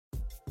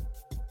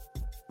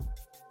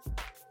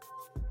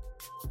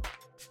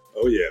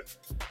Oh, yeah.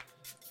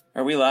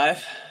 Are we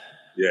live?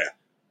 Yeah.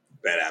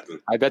 That happened.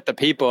 I bet the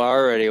people are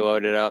already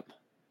loaded up.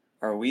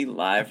 Are we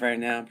live right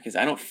now? Because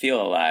I don't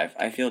feel alive.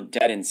 I feel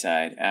dead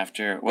inside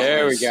after what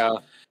There was we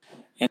go.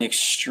 an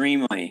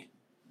extremely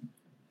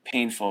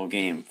painful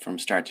game from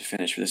start to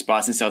finish for this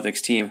Boston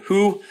Celtics team,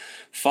 who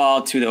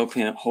fall to the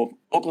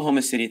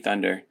Oklahoma City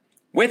Thunder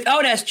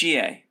without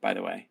SGA, by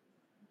the way.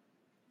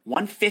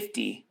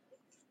 150.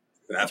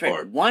 That's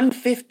right,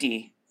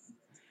 150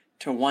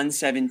 to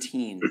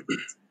 117.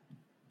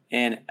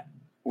 And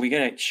we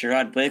got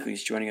Sherrod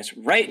Blakely's joining us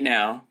right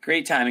now.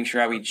 Great timing,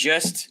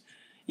 Sherrod.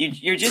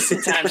 You're just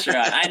in time,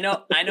 Sherrod.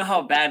 I know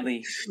how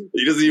badly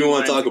he doesn't even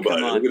want to talk about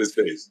it. Look at his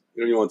face.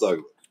 He don't even want to talk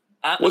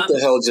about it. What the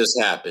hell just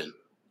happened?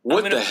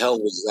 What the hell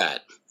was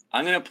that?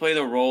 I'm going to play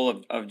the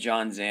role of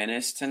John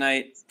Zanis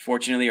tonight,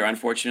 fortunately or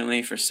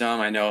unfortunately for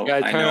some. I know a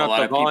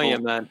lot of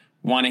people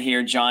want to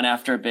hear John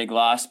after a big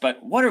loss,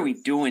 but what are we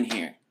doing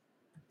here,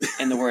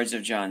 in the words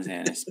of John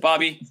Zanis?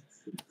 Bobby,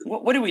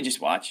 what did we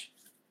just watch?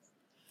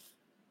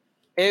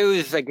 It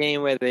was a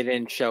game where they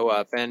didn't show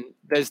up, and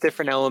there's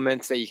different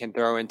elements that you can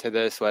throw into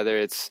this, whether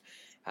it's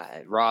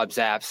Rob's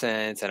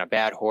absence and a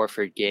bad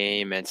Horford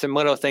game and some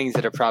little things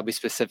that are probably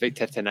specific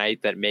to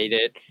tonight that made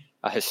it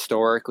a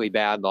historically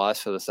bad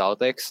loss for the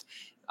Celtics.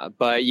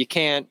 But you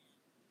can't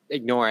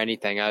ignore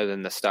anything other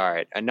than the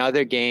start.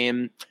 Another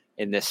game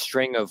in this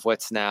string of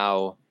what's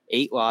now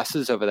 8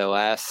 losses over the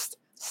last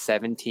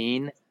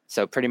 17.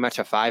 So pretty much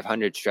a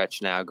 500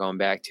 stretch now going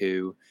back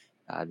to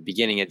the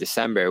beginning of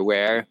December,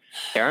 where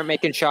they aren't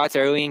making shots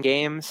early in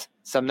games.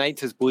 Some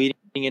nights is bleeding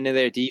into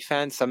their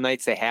defense. Some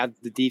nights they have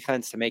the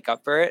defense to make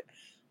up for it.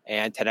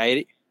 And tonight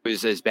it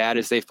was as bad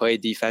as they've played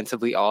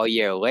defensively all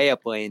year. Layup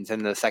lanes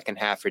in the second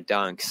half for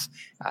dunks.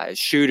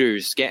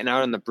 Shooters getting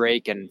out on the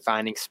break and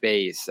finding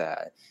space.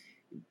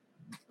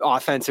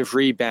 Offensive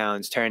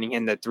rebounds turning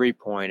into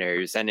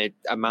three-pointers. And it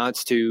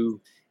amounts to,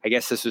 I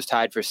guess this was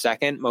tied for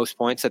second most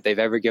points that they've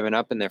ever given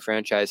up in their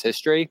franchise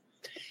history.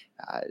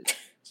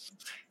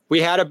 We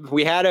had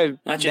a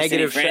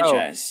negative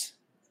show.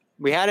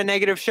 We had a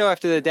negative show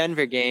after the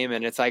Denver game,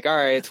 and it's like, all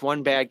right, it's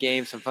one bad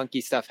game, some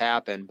funky stuff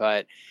happened,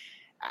 but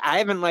I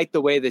haven't liked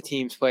the way the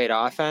team's played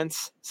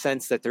offense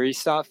since the three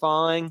stopped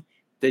falling.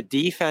 The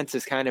defense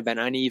has kind of been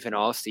uneven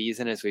all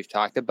season, as we've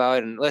talked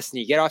about. And listen,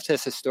 you get off to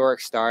this historic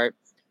start,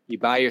 you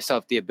buy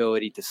yourself the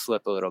ability to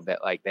slip a little bit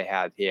like they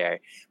have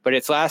here. But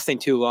it's lasting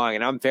too long,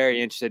 and I'm very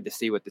interested to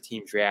see what the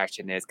team's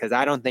reaction is, because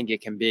I don't think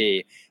it can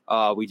be,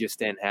 we just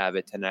didn't have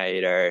it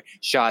tonight, or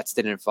shots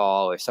didn't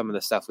fall, or some of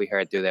the stuff we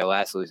heard through their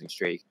last losing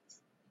streak.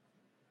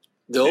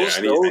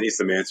 I need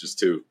some answers,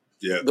 too.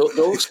 Yeah.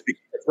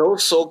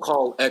 Those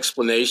so-called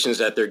explanations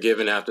that they're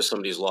giving after some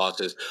of these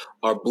losses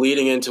are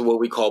bleeding into what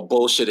we call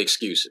bullshit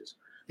excuses.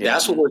 Yeah.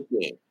 That's what we're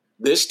seeing.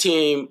 This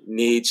team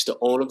needs to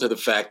own up to the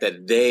fact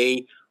that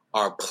they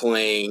are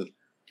playing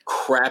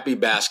crappy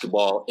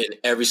basketball in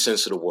every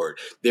sense of the word.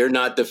 They're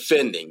not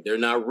defending. They're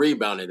not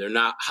rebounding. They're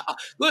not.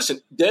 Listen,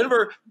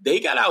 Denver, they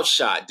got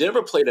outshot.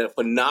 Denver played a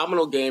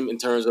phenomenal game in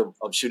terms of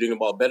shooting the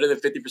ball, better than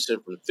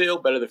 50% from the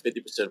field, better than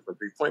 50% from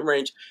three-point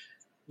range.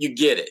 You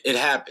get it. It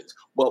happens.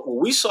 But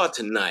what we saw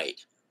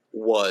tonight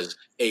was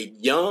a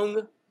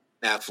young,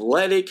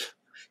 athletic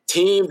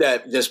team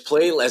that just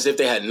played as if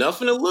they had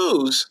nothing to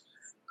lose,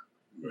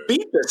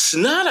 beat the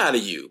snot out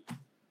of you.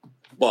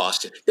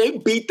 Boston. They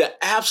beat the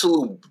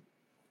absolute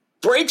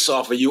brakes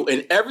off of you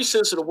in every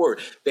sense of the word.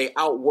 They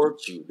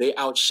outworked you. They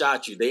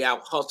outshot you. They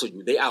out-hustled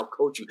you. They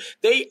outcoached you.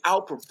 They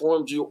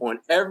outperformed you on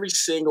every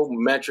single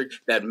metric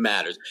that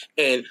matters.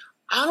 And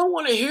I don't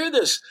want to hear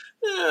this.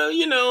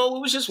 It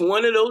was just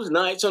one of those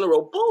nights on the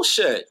road.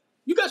 Bullshit.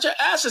 You got your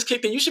asses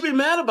kicked and you should be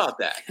mad about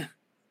that.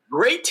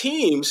 Great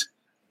teams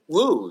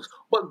lose,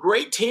 but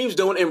great teams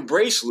don't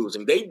embrace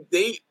losing.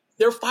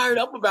 They're fired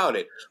up about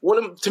it. One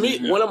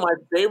of my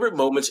favorite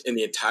moments in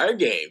the entire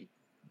game,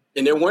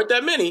 and there weren't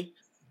that many,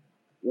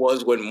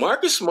 was when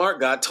Marcus Smart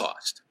got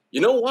tossed. You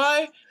know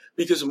why?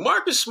 Because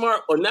Marcus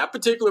Smart, on that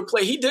particular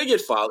play, he did get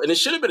fouled, and it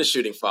should have been a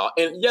shooting foul.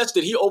 And yes,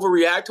 did he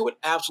overreact to it?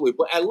 Absolutely.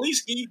 But at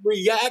least he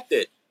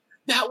reacted.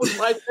 That was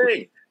my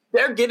thing.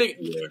 They're giving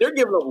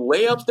up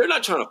layups. They're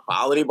not trying to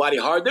foul anybody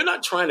hard. They're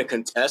not trying to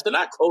contest. They're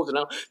not closing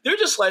out. They're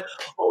just like,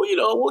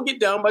 we'll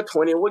get down by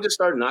 20 and we'll just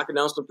start knocking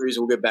down some threes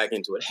and we'll get back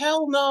into it.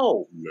 Hell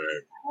no.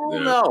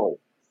 No.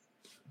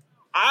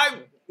 I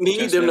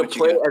need them to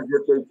play as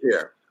if they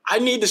care. I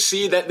need to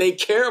see that they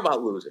care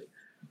about losing.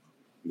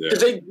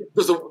 Because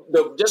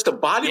just the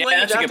body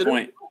language. That's a good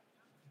point.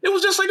 It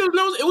was just like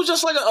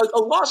a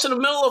loss in the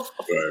middle of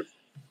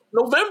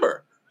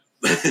November.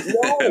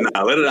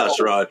 Nah, let it out,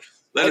 Sherrod.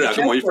 Let it out.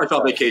 Come on, you first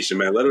on vacation,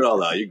 man. Let it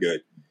all out. You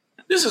good.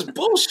 This is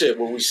bullshit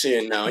what we're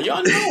seeing now.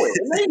 Y'all know it.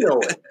 And they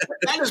know it.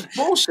 That is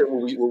bullshit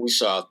what we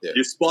saw out there.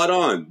 You're spot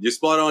on,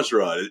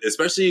 Sherrod.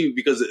 Especially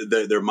because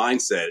their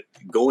mindset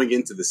going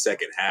into the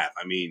second half.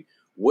 I mean,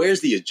 where's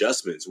the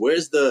adjustments?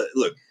 Where's the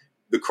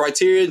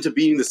criterion to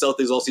beating the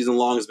Celtics all season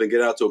long has been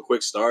get out to a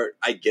quick start.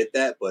 I get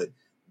that, but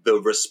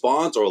the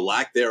response or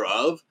lack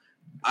thereof,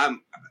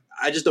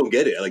 I just don't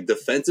get it. Like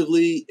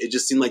defensively, it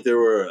just seemed like they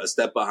were a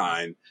step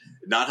behind.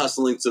 not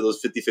hustling to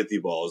those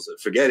 50-50 balls.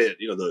 Forget it.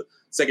 The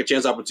second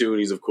chance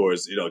opportunities, of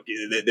course.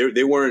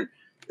 They weren't.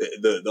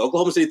 The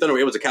Oklahoma City Thunder were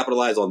able to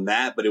capitalize on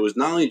that, but it was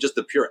not only just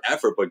the pure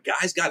effort, but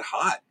guys got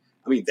hot.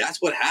 I mean,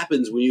 that's what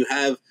happens when you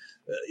have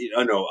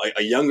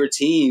a younger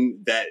team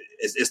that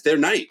it's their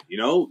night.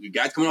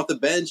 Guys coming off the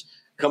bench,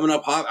 coming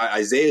up hot.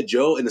 Isaiah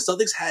Joe and the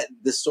Celtics had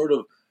this sort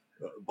of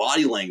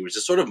body language,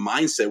 this sort of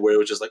mindset where it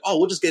was just like, oh,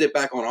 we'll just get it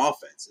back on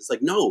offense. It's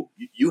like, no,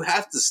 you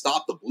have to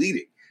stop the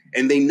bleeding.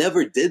 And they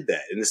never did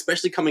that. And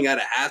especially coming out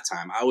of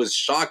halftime, I was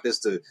shocked as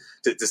to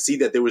see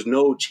that there was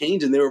no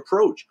change in their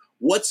approach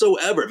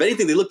whatsoever. If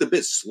anything, they looked a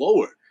bit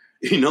slower,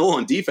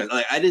 on defense.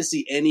 Like, I didn't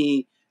see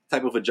any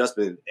type of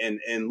adjustment.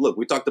 And look,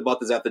 we talked about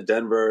this after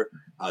Denver.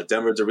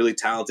 Denver's a really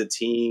talented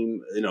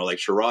team. Like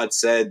Sherrod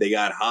said, they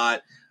got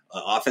hot.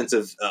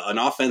 An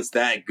offense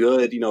that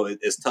good,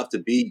 it's tough to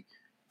beat.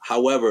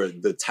 However,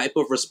 the type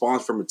of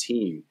response from a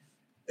team,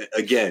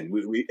 again,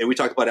 we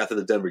talked about it after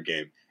the Denver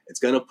game, it's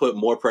going to put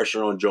more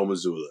pressure on Joe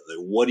Mazzulla. Like,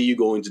 what are you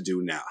going to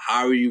do now?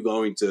 How are you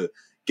going to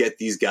get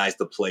these guys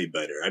to play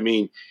better? I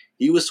mean,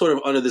 he was sort of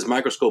under this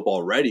microscope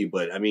already,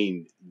 but I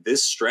mean,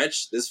 this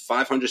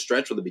 500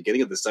 stretch from the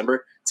beginning of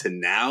December to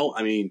now,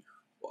 I mean,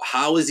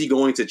 how is he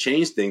going to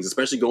change things,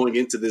 especially going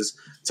into this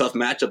tough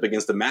matchup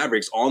against the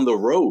Mavericks on the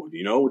road,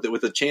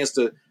 with a chance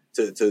to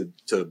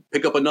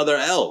pick up another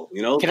L,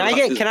 Can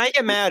I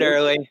get mad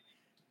early?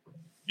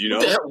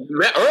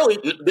 Early?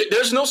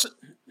 There's no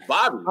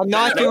Bobby. I'm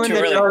not doing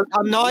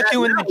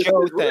the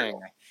Joe thing.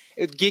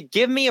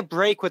 Give me a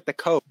break with the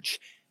coach.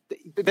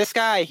 This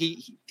guy,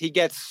 he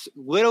gets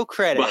little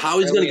credit. But how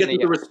is he going to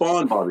get to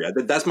respond, Bobby?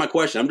 That's my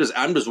question. I'm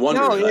just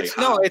wondering.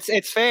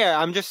 It's fair.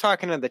 I'm just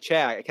talking to the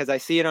chat because I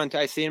see it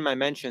in my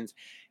mentions.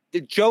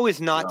 Joe is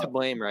not to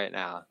blame right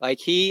now. Like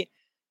he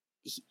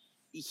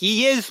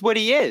is what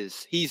he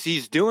is.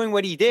 He's doing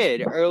what he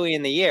did early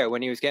in the year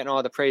when he was getting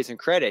all the praise and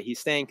credit. He's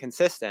staying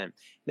consistent.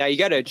 Now you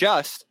got to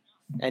adjust.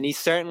 And he's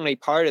certainly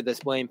part of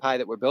this blame pie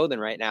that we're building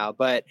right now.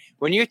 But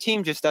when your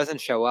team just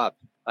doesn't show up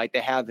like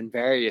they have in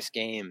various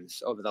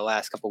games over the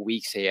last couple of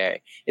weeks here,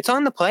 it's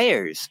on the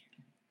players.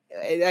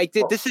 Like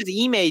this is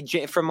Ime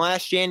from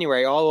last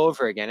January all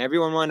over again.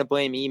 Everyone wanted to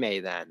blame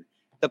Ime then.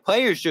 The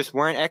players just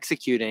weren't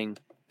executing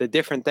the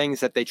different things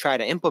that they try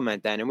to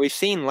implement then. And we've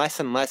seen less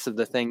and less of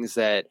the things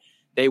that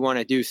they want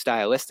to do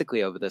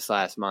stylistically over this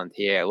last month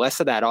here. Less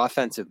of that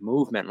offensive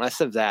movement,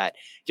 less of that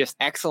just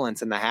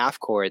excellence in the half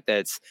court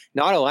that's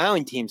not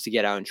allowing teams to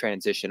get out and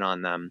transition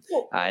on them.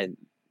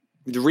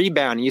 The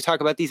rebound, you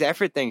talk about these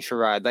effort things,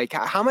 Sherrod. Like,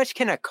 how much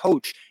can a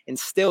coach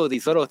instill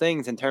these little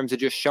things in terms of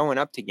just showing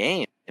up to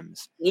games?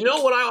 You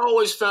know what I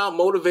always found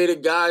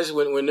motivated guys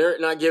when they're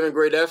not giving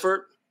great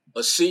effort?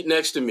 A seat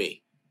next to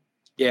me.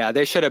 Yeah,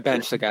 they should have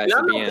benched the guys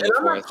to be in.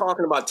 I'm not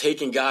talking about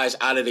taking guys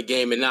out of the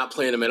game and not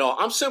playing them at all.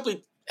 I'm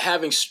simply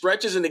having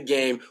stretches in the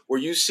game where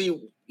you see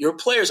your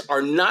players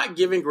are not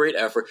giving great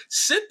effort,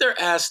 sit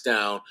their ass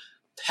down,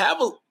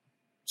 have a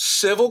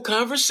civil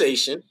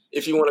conversation,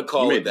 if you want to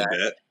call it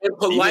that, and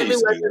politely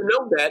let them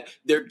know that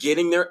they're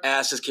getting their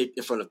asses kicked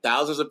in front of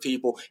thousands of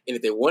people. And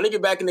if they want to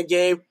get back in the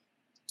game,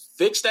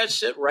 fix that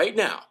shit right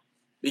now.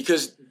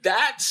 Because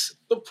that's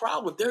the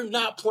problem. They're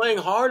not playing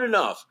hard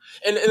enough.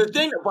 And the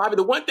thing, Bobby,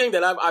 the one thing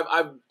that I've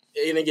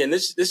and again,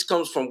 this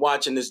comes from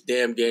watching this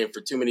damn game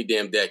for too many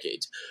damn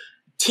decades.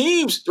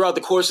 Teams throughout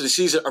the course of the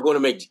season are going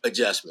to make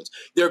adjustments.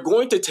 They're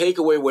going to take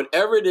away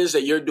whatever it is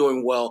that you're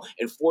doing well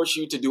and force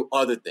you to do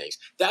other things.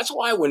 That's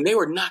why when they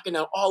were knocking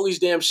out all these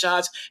damn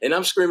shots and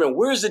I'm screaming,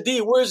 where's the D?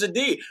 Where's the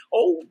D?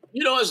 Oh,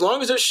 as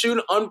long as they're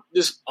shooting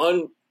this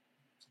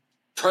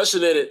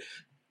unprecedented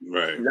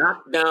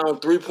knock down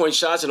 3-point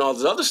shots and all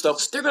this other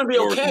stuff, they're going to be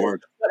okay.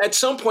 But at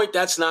some point,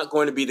 that's not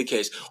going to be the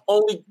case.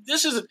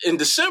 This is in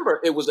December,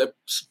 it was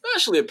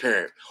especially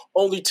apparent.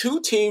 Only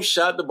 2 teams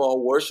shot the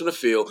ball worse from the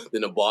field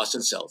than the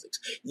Boston Celtics.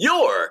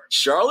 Your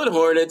Charlotte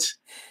Hornets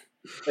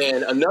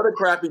and another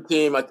crappy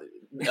team. But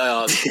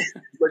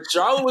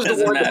Charlotte was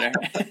the one.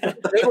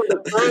 They were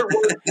the third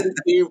worst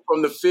team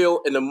from the field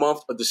in the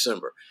month of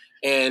December.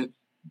 And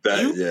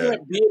you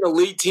can't be an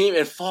elite team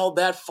and fall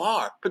that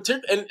far.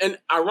 And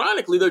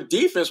ironically, their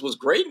defense was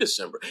great in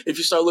December. If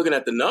you start looking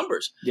at the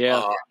numbers,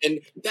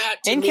 and that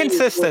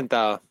inconsistent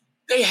though.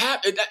 They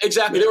have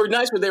exactly. They were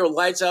nice, but they were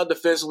lights out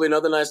defensively. And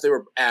other nights they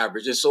were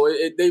average. And so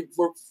they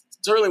were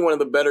certainly one of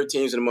the better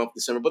teams in the month of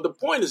December. But the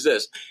point is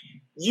this: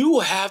 you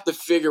have to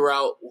figure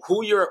out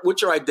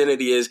what your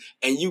identity is,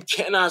 and you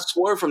cannot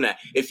swerve from that.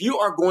 If you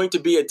are going to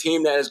be a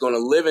team that is going to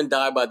live and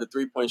die by the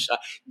 3-point shot,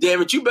 damn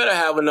it, you better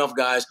have enough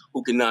guys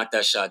who can knock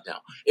that shot down.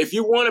 If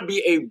you want to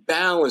be a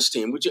balanced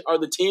team, which are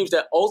the teams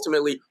that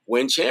ultimately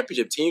win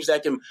championship, teams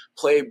that can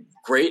play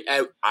great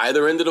at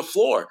either end of the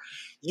floor,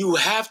 you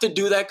have to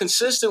do that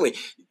consistently.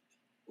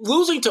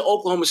 Losing to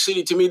Oklahoma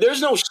City, to me,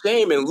 there's no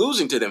shame in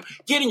losing to them.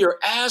 Getting your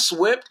ass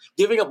whipped,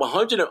 giving up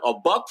 $150.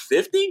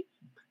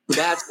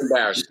 That's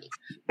embarrassing.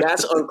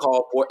 That's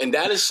uncalled for, and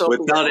that is something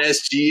without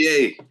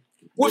SGA.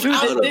 They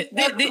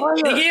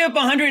gave up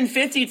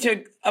 150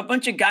 to a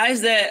bunch of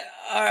guys that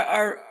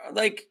are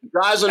like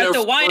guys on at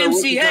their the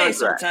YMCA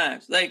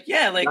sometimes. Like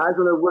guys on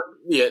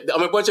their,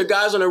 a bunch of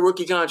guys on their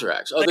rookie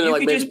contracts. Other than you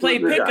could just play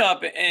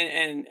pickup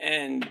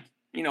and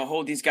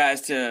hold these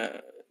guys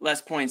to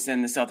less points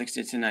than the Celtics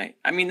did tonight.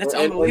 I mean, that's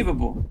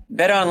unbelievable.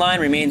 BetOnline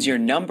remains your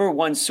number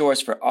one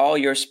source for all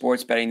your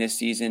sports betting this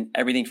season.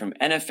 Everything from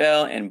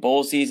NFL and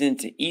bowl season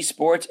to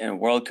esports and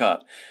World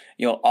Cup.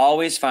 You'll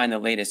always find the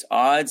latest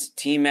odds,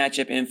 team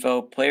matchup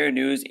info, player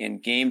news,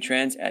 and game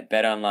trends at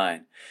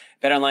BetOnline.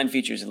 BetOnline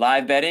features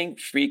live betting,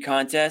 free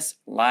contests,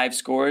 live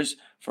scores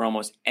for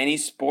almost any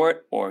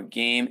sport or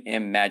game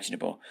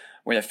imaginable.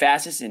 We're the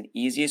fastest and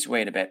easiest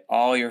way to bet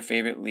all your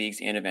favorite leagues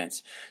and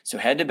events. So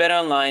head to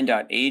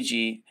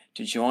betonline.ag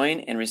to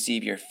join and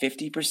receive your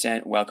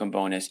 50% welcome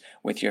bonus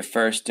with your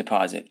first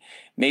deposit.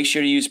 Make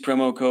sure to use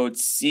promo code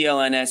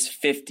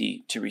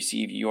CLNS50 to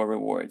receive your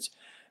rewards.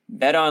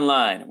 Bet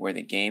online, where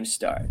the game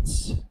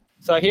starts.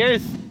 So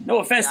here's no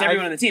offense to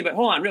everyone on the team, but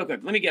hold on, real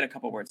quick. Let me get a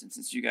couple words in,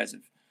 since you guys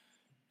have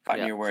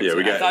gotten your words. Yeah,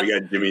 we got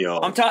Jimmy.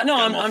 I'm trying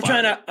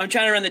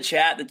to run the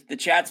chat. The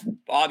chat's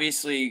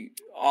obviously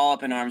all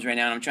up in arms right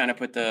now, and I'm trying to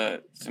put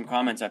some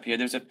comments up here.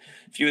 There's a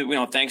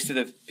few, thanks to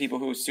the people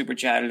who super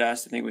chatted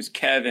us. I think it was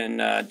Kev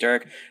and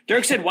Dirk.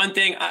 Dirk said one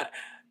thing.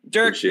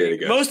 Dirk,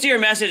 most of your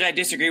message I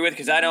disagree with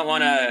because I don't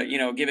want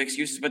to, give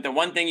excuses. But the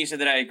one thing you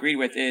said that I agreed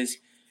with is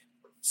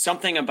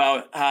something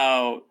about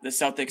how the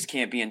Celtics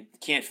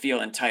can't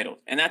feel entitled.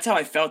 And that's how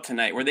I felt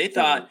tonight, where they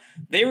thought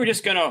they were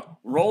just going to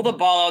roll the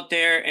ball out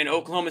there and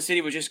Oklahoma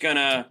City was just going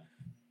to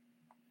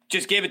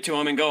just give it to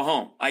them and go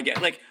home. I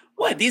get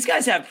what? These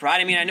guys have pride.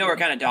 I mean, I know we're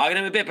kind of dogging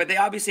them a bit, but they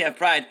obviously have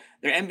pride.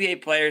 They're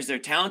NBA players. They're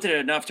talented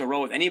enough to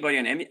roll with anybody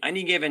on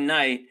any given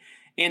night.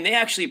 And they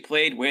actually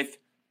played with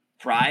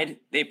pride.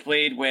 They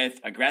played with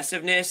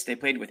aggressiveness. They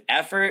played with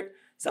effort.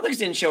 Celtics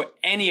didn't show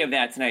any of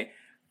that tonight.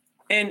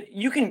 And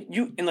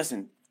and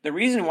listen, the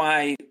reason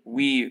why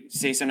we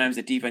say sometimes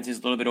the defense is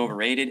a little bit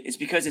overrated is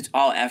because it's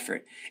all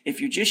effort. If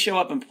you just show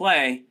up and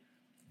play,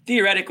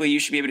 theoretically you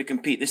should be able to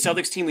compete. The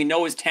Celtics team we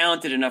know is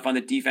talented enough on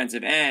the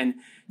defensive end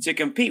to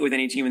compete with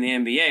any team in the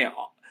NBA.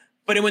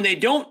 But when they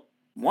don't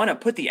want to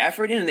put the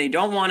effort in and they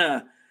don't want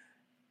to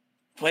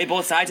play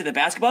both sides of the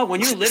basketball, when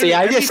you're literally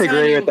I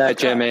disagree with that,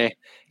 Jimmy.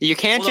 You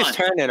can't just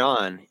turn it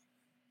on.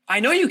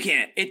 I know you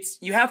can't.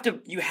 You have to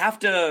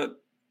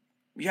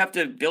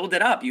build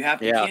it up. You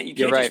can't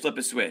just flip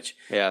a switch.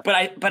 Yeah.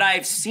 But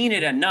I've seen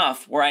it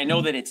enough where I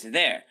know that it's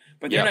there.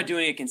 But they're not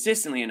doing it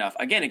consistently enough.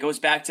 Again, it goes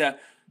back to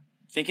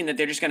thinking that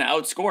they're just going to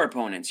outscore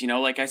opponents.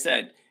 Like I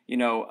said,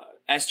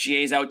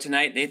 SGA's out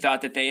tonight. They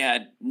thought that they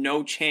had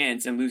no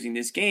chance in losing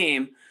this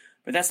game,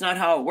 but that's not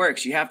how it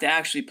works. You have to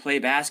actually play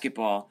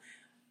basketball.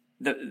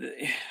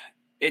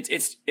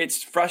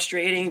 It's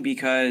frustrating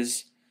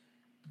because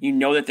you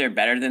know that they're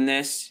better than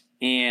this,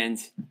 and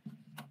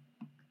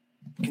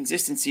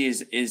consistency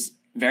is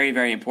very,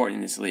 very important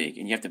in this league,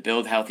 and you have to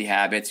build healthy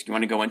habits. You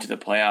want to go into the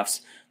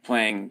playoffs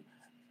playing,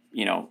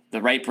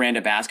 the right brand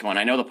of basketball. And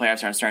I know the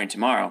playoffs aren't starting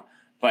tomorrow,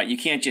 but you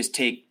can't just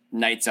take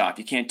nights off.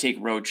 You can't take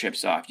road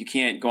trips off. You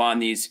can't go on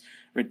these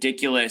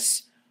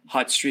ridiculous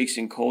hot streaks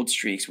and cold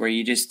streaks where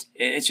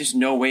it's just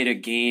no way to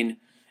gain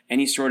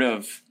any sort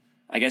of,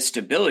 I guess,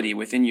 stability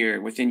within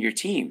your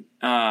team.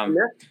 And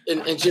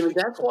Jimmy,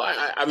 that's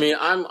why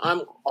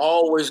I'm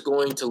always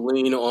going to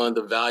lean on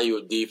the value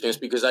of defense,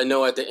 because I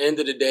know at the end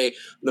of the day,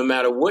 no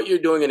matter what you're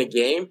doing in a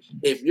game,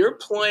 if you're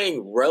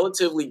playing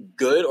relatively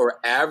good or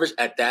average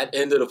at that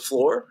end of the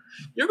floor,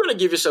 you're going to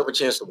give yourself a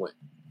chance to win.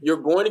 You're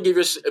going to give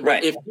yourself,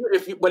 right.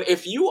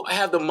 If you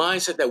have the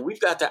mindset that we've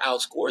got to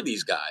outscore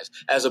these guys,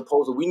 as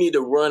opposed to we need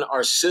to run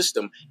our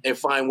system and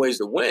find ways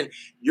to win,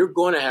 you're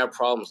going to have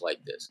problems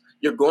like this.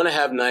 You're going to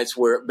have nights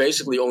where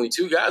basically only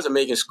two guys are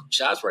making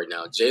shots right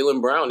now,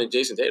 Jaylen Brown and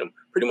Jason Tatum.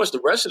 Pretty much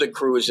the rest of the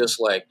crew is just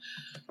like,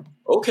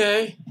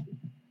 okay,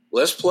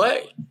 let's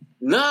play.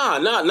 Nah,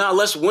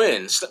 let's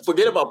win.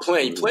 Forget about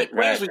playing. Play is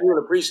what you do in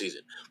the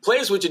preseason. Play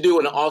is what you do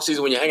in the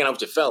offseason when you're hanging out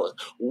with your fellas.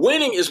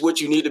 Winning is what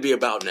you need to be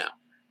about now.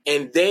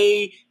 And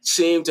they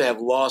seem to have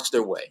lost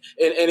their way.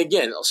 And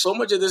again, so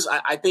much of this,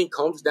 I think,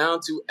 comes down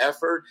to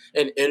effort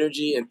and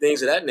energy and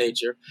things of that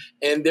nature.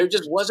 And there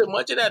just wasn't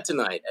much of that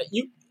tonight.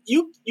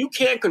 You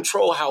can't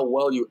control how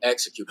well you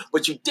execute,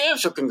 but you damn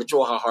sure can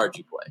control how hard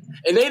you play.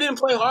 And they didn't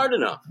play hard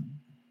enough.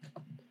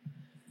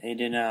 They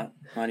did not.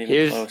 Not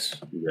even close.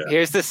 Yeah.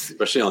 Here's this.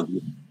 Especially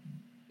on.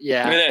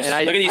 Yeah. Look at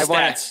this. Look at these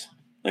stats.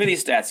 Look at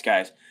these stats,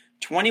 guys.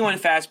 21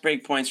 fast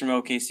break points from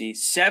OKC,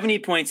 70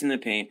 points in the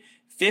paint,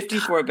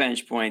 54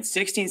 bench points,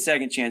 16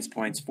 second chance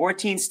points,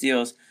 14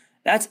 steals.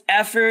 That's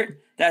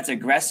effort. That's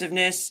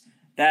aggressiveness.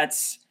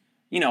 That's,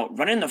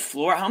 running the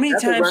floor. How many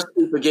times? That's a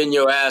recipe for getting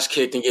your ass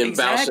kicked and getting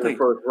bounced in the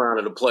first round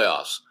of the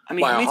playoffs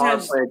by a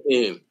hard-playing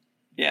team.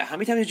 Yeah, how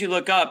many times did you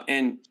look up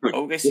and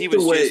OKC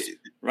was just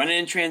running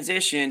in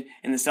transition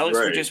and the Celtics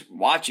were just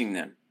watching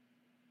them?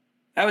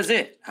 That was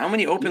it. How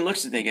many open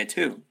looks did they get,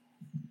 too?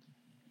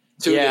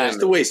 It's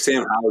the way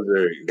Sam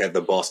Hauser got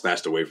the ball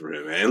snatched away from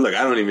him. And look,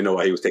 I don't even know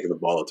why he was taking the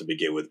ball to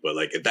begin with, but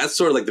like that's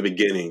sort of like the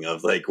beginning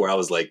of like where I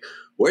was like,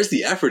 where's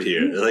the effort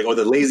here? Like, or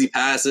the lazy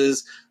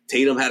passes.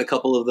 Tatum had a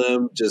couple of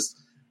them. Just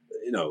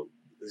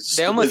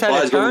they almost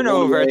had a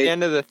turnover at the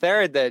end of the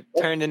third that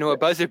turned into a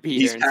buzzer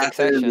beater. He's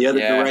passing in the other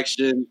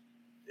direction.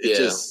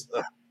 It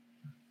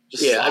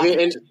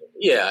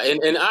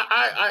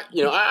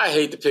I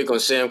hate to pick on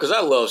Sam because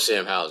I love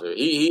Sam Hauser.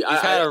 He's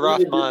had a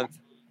rough month.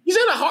 He's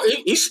had a hard.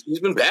 He's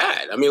been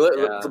bad. I mean,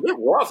 forget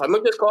rough. I'm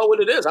gonna just call it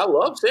what it is. I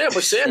love Sam,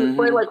 but Sam is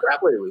playing like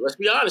crap lately. Let's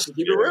be honest and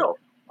keep it real.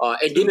 And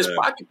getting his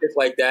pocket picked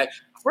like that.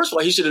 First of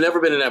all, he should have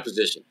never been in that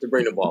position to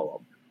bring the ball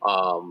up.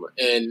 I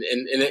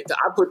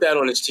put that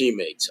on his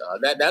teammates.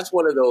 That's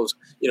one of those.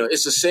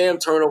 It's a Sam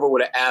turnover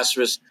with an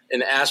asterisk,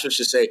 and the asterisk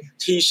should say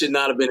he should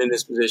not have been in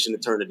this position to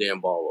turn the damn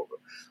ball over.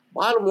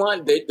 Bottom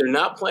line, they're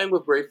not playing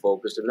with great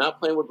focus. They're not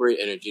playing with great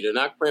energy. They're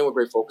not playing with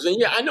great focus. And,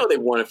 I know they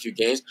won a few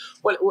games,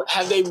 but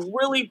have they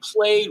really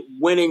played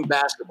winning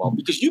basketball?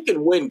 Because you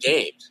can win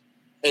games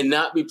and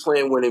not be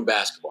playing winning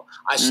basketball.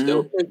 I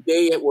still think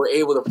they were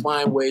able to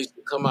find ways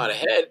to come out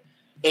ahead,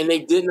 and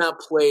they did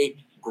not play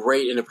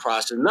great in the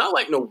process. Not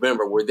like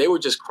November where they were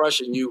just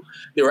crushing you.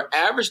 They were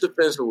average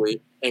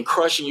defensively and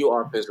crushing you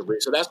offensively.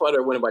 So that's why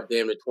they're winning by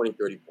damn near 20,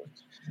 30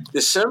 points.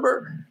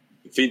 December –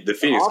 the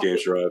Phoenix game,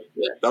 Sherrod.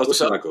 That was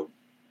the pinnacle.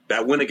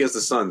 That win against the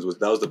Suns was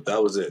it. That was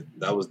the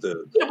but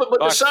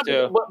the Suns,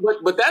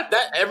 but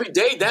that every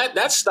day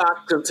that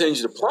stock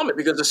continues to plummet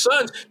because the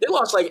Suns they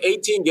lost like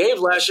 18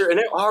 games last year and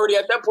they're already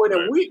at that point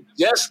and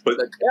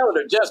the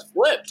calendar just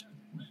flipped.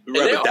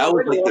 Right, but that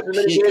was like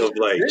the peak of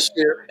like this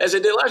year as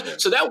it did last year.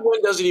 So that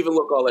win doesn't even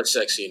look all that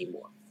sexy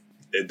anymore.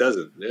 It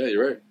doesn't. Yeah,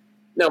 you're right.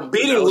 Now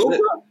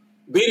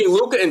beating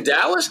Luka in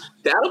Dallas,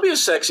 that'll be a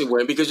sexy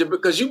win because you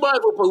might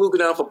as well put Luka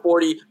down for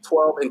 40,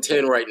 12, and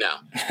 10 right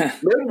now.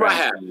 Maybe by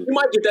half. You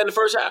might get that in the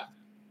first half.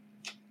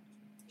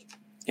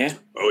 Yeah.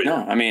 Oh, yeah. No,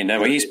 I mean, the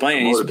way he's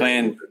playing.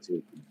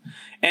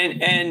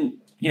 And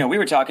we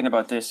were talking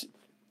about this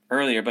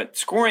earlier, but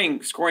scoring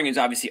is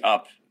obviously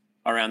up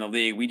around the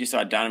league. We just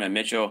saw Donovan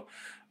Mitchell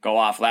go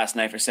off last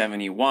night for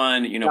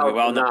 71.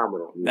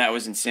 That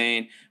was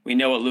insane. We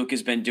know what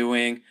Luka's been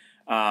doing.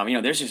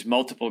 There's just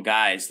multiple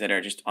guys that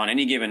are just on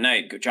any given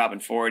night dropping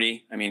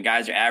 40. I mean,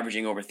 guys are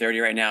averaging over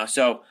 30 right now.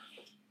 So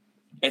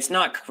it's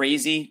not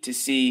crazy to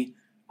see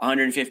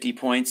 150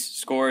 points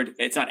scored.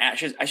 It's not. I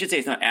should say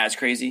it's not as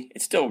crazy.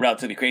 It's still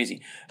relatively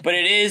crazy, but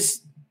it is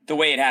the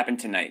way it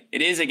happened tonight.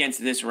 It is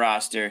against this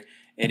roster.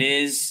 It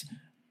is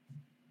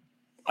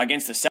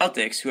against the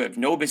Celtics, who have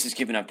no business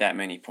giving up that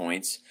many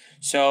points.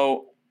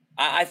 So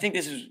I think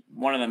this is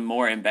one of the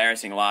more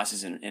embarrassing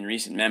losses in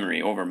recent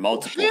memory over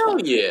multiple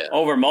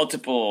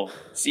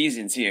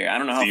seasons here. I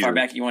don't know how far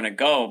back you want to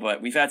go,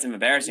 but we've had some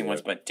embarrassing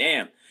ones. But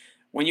damn,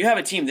 when you have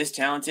a team this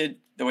talented,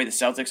 the way the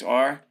Celtics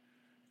are,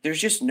 there's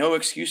just no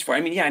excuse for it.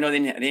 I mean, I know they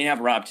didn't have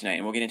Rob tonight,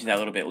 and we'll get into that a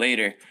little bit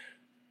later.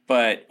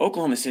 But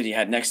Oklahoma City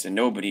had next to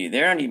nobody.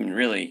 They're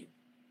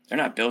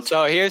not built.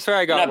 So here's where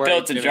I got. They're not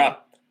built to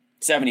drop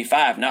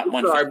 75, not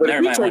 150. Sorry, but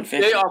if you take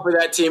Jay off of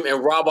that team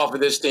and Rob off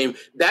of this team,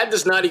 that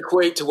does not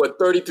equate to a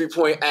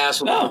 33-point ass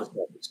from the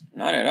Celtics.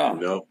 Not at all.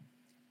 No.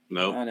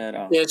 Not at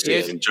all.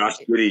 And Josh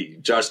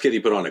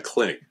Giddey put on a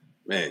clinic.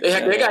 Man,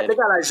 they got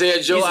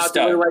Isaiah Joe out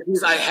there like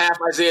he's like half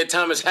Isaiah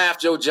Thomas, half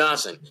Joe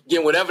Johnson,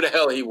 getting whatever the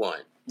hell he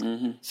wanted.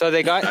 Mm-hmm. So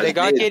they got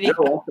Giddey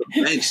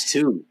bench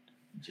too.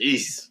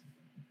 Jeez.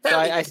 So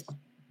I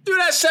threw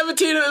that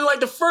 17 in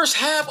like the first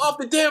half off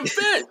the damn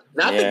bench,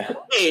 not the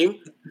game.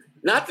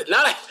 Not in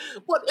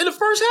the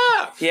first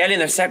half. He had it in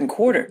the second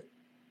quarter.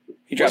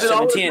 He dropped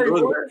 17.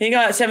 He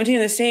got 17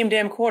 in the same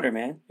damn quarter,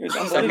 man. It was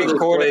second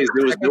quarter.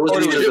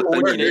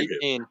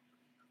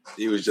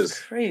 He was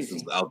just crazy,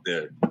 just out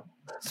there.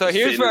 So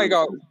here's where I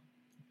go.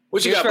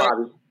 What you got,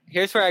 Bobby?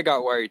 Here's where I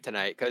got worried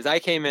tonight because I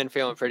came in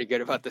feeling pretty good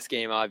about this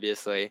game,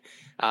 obviously.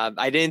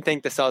 I didn't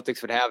think the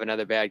Celtics would have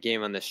another bad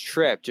game on this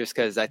trip just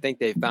because I think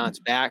they've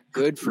bounced back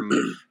good from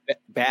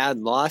bad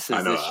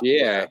losses this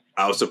year.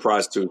 I was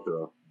surprised too,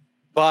 though.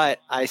 But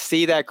I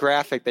see that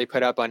graphic they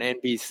put up on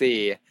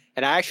NBC,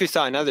 and I actually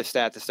saw another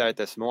stat to start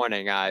this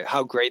morning,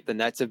 how great the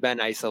Nets have been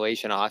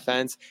isolation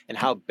offense and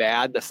how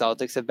bad the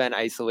Celtics have been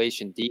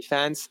isolation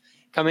defense.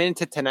 Coming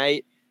into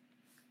tonight,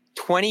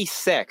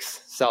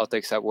 26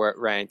 Celtics that were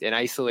ranked in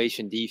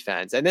isolation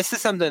defense. And this is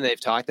something they've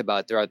talked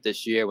about throughout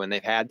this year when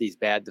they've had these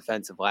bad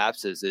defensive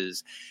lapses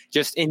is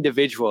just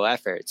individual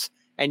efforts.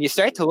 And you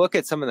start to look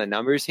at some of the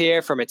numbers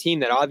here from a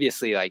team that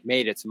obviously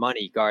made its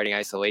money guarding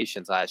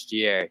isolations last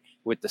year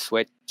with the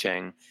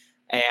switching.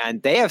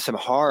 And they have some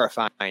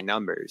horrifying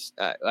numbers,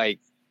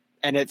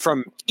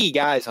 from key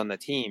guys on the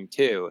team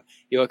too.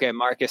 You look at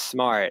Marcus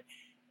Smart,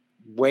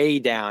 way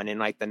down in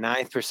the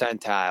 9th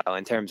percentile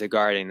in terms of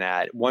guarding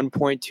that.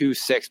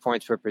 1.26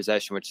 points per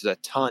possession, which is a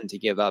ton to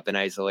give up in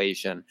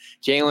isolation.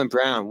 Jaylen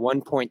Brown,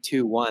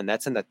 1.21.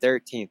 That's in the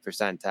 13th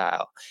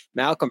percentile.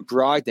 Malcolm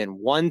Brogdon,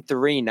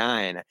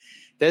 139.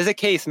 there's a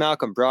case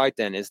Malcolm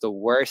Brogdon is the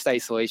worst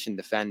isolation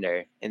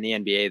defender in the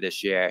NBA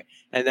this year.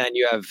 And then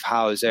you have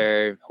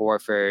Hauser,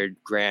 Horford,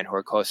 Grant, who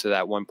are close to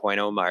that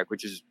 1.0 mark,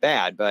 which is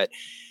bad. But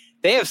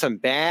they have some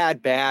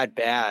bad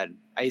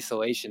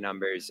isolation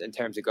numbers in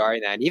terms of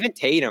guarding that. And even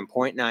Tatum,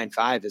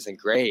 0.95 isn't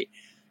great.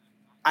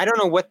 I don't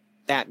know what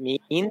that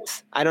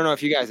means. I don't know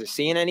if you guys are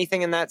seeing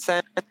anything in that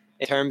sense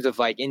in terms of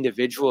like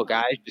individual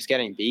guys just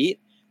getting beat.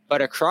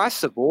 But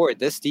across the board,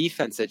 this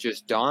defense that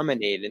just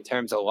dominated in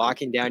terms of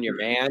locking down your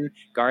man,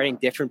 guarding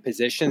different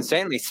positions.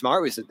 Certainly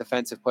Smart was the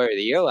defensive player of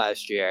the year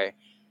last year.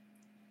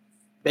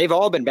 They've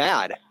all been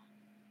bad.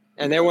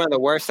 And they're one of the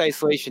worst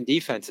isolation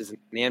defenses in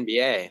the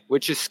NBA,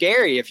 which is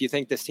scary if you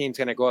think this team's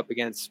going to go up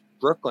against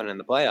Brooklyn in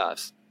the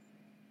playoffs.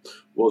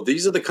 Well,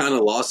 these are the kind of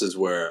losses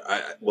where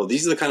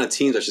these are the kind of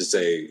teams, I should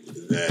say,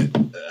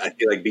 that I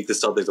feel like beat the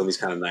Celtics on these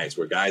kind of nights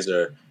where guys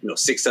are,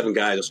 6-7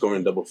 guys are scoring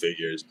in double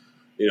figures.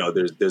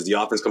 There's the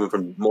offense coming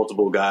from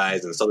multiple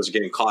guys, and the Celtics are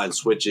getting caught in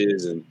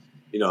switches, and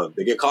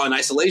they get caught in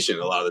isolation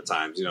a lot of the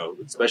times.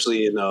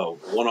 Especially in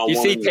one-on-one. You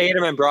see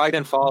Tatum and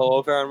Brogdon fall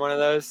over on one of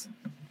those?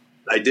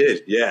 I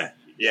did, yeah,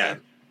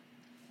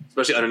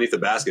 especially underneath the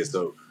basket.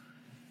 So,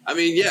 I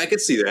mean, yeah, I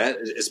could see that,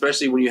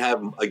 especially when you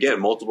have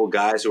multiple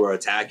guys who are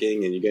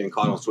attacking and you're getting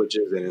caught on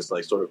switches, and it's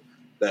like sort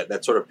of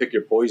that sort of pick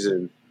your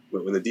poison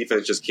when the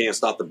defense just can't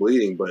stop the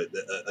bleeding. But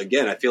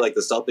again, I feel like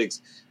the Celtics,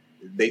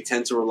 they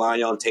tend to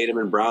rely on Tatum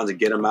and Brown to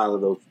get them out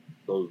of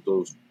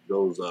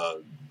those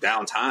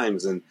down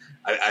times, and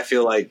I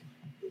feel like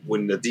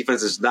when the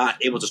defense is not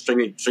able to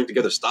string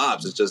together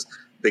stops, it's just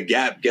the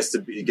gap gets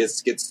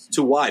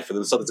too wide for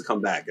the Celtics to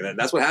come back, and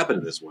that's what happened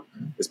in this one.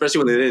 Especially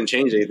when they didn't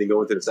change anything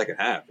going into the second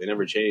half, they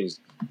never changed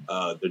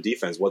their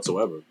defense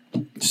whatsoever.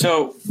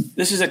 So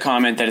this is a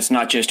comment that it's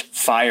not just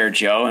fire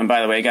Joe. And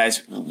by the way,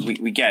 guys,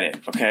 we get it.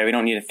 Okay, we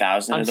don't need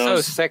 1,000 of those. I'm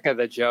so sick of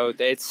the Joe.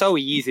 It's so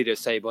easy to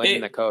say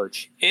blame the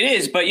coach. It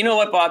is, but you know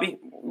what, Bobby?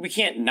 We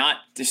can't not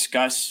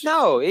discuss.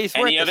 No, he's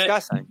worth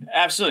discussing.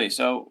 Absolutely.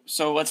 So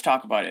let's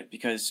talk about it,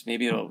 because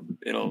maybe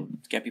it'll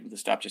get people to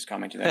stop just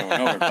commenting that over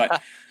and over.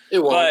 But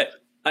it won't.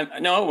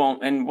 But no, it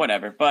won't, and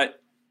whatever.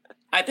 But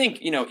I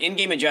think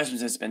in-game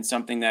adjustments has been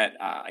something that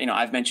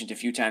I've mentioned a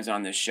few times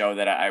on this show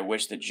that I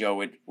wish that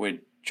Joe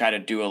would try to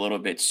do a little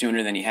bit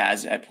sooner than he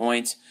has at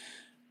points.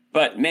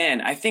 But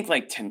man, I think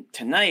like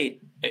tonight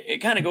it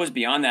kind of goes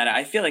beyond that.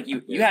 I feel like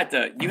you had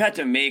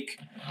to make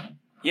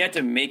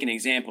an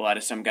example out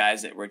of some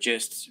guys that were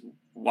just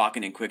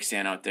walking in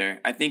quicksand out there.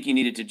 I think you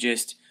needed to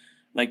just,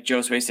 like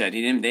Joe Sway said,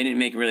 they didn't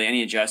make really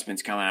any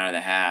adjustments coming out of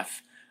the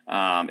half.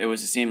 It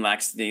was the same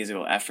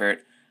lackadaisical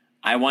effort.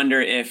 I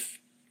wonder if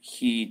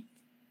he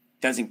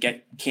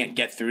can't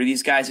get through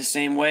these guys the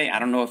same way. I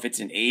don't know if it's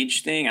an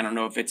age thing. I don't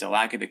know if it's a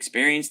lack of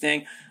experience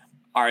thing.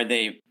 Are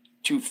they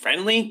too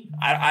friendly?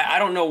 I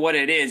don't know what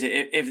it is.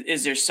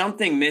 Is there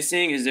something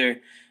missing? Is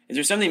there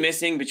something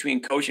missing between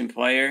coach and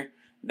player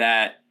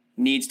that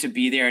needs to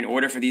be there in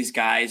order for these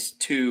guys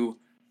to,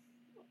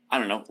 I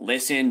don't know,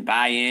 listen,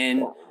 buy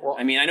in?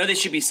 I mean, I know they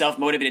should be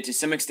self-motivated to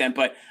some extent,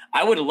 but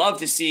I would love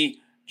to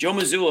see Joe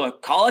Mazzulla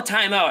call a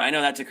timeout. I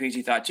know that's a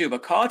crazy thought too,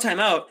 but call a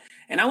timeout.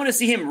 And I want to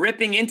see him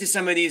ripping into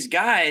some of these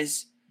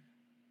guys,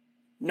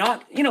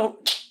 knock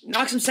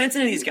some sense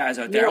into these guys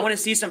out there. I want to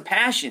see some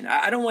passion.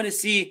 I don't want to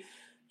see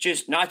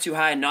just not too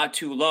high, not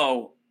too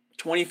low,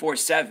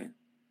 24/7.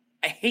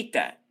 I hate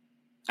that.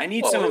 I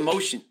need some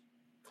emotion.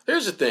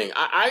 Here's the thing.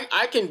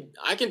 I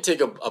can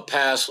take a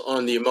pass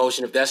on the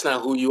emotion if that's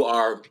not who you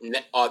are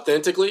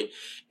authentically.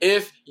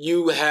 If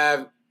you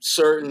have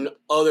certain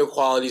other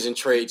qualities and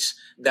traits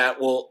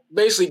that will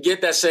basically get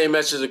that same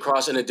message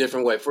across in a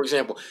different way. For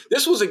example,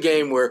 this was a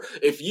game where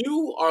if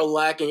you are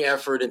lacking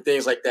effort and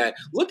things like that,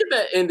 look at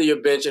that end of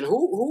your bench and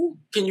who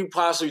can you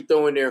possibly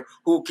throw in there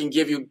who can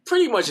give you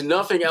pretty much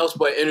nothing else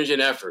but energy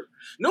and effort?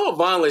 Noah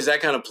Vonleh is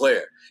that kind of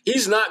player.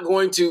 He's not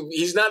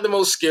the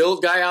most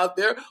skilled guy out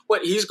there,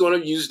 but he's going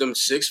to use them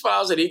 6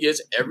 fouls that he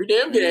gets every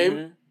damn game.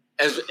 Mm-hmm.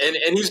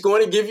 And he's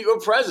going to give you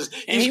a presence.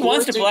 And he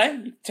wants to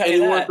play.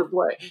 He wants to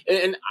play.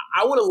 And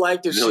I would have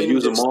liked to have seen him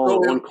use them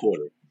all in one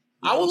quarter.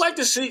 I would like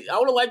to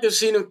have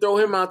seen him throw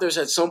him out there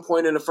at some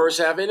point in the first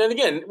half. And then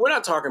again, we're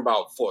not talking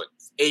about for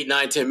 8,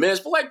 9, 10 minutes,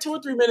 but like 2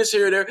 or 3 minutes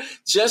here or there,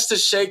 just to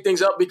shake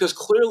things up, because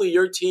clearly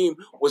your team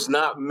was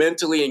not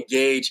mentally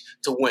engaged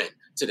to win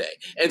today.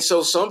 And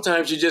so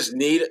sometimes you just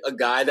need a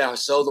guy that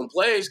seldom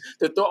plays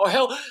to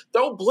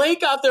throw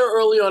Blake out there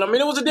early on. I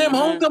mean, it was a damn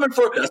homecoming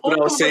for. That's what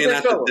I was saying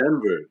after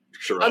Denver.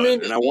 Sherrod. I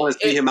mean, and I want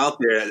to see him out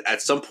there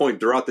at some point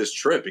throughout this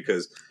trip,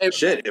 because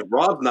if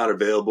Rob's not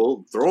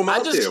available, throw him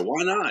out there.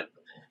 Why not?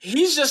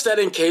 He's just that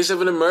in case of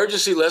an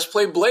emergency, let's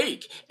play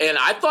Blake. And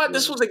I thought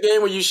this was a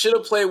game where you should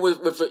have played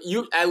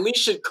you at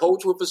least should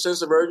coach with a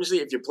sense of urgency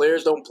if your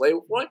players don't play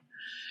with one.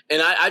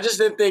 And I just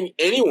didn't think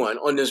anyone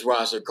on this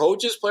roster,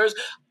 coaches, players,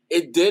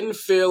 it didn't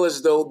feel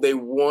as though they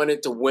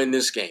wanted to win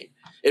this game.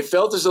 It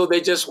felt as though they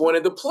just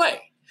wanted to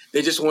play.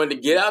 They just wanted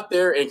to get out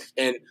there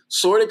and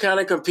sort of kind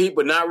of compete,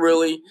 but not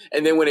really.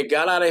 And then when it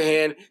got out of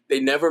hand, they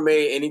never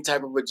made any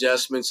type of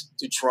adjustments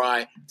to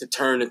try to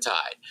turn the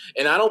tide.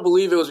 And I don't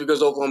believe it was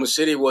because Oklahoma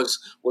City was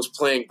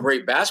playing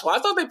great basketball. I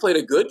thought they played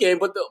a good game,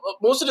 but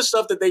most of the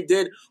stuff that they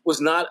did was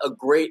not a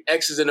great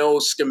X's and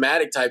O's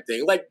schematic type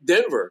thing. Like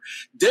Denver.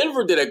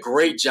 Denver did a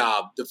great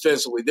job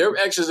defensively. Their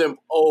X's and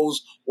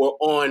O's were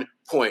on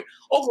point.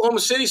 Oklahoma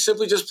City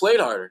simply just played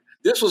harder.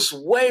 This was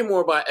way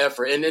more by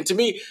effort. And to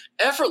me,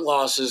 effort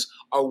losses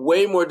are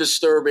way more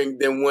disturbing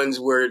than ones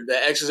where the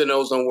X's and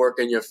O's don't work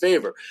in your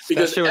favor.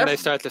 Especially when they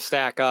start to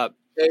stack up.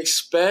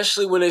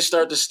 Especially when they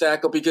start to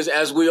stack up, because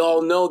as we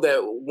all know,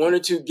 that 1 or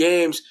 2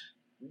 games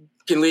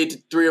can lead to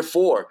 3 or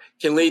 4,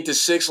 can lead to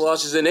 6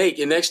 losses and 8.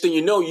 And next thing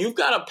you know, you've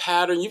got a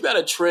pattern, you've got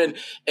a trend,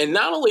 and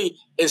not only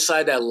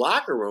inside that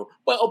locker room,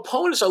 but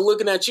opponents are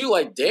looking at you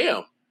like,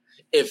 damn,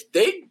 if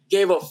they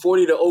gave up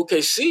 40 to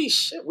OKC,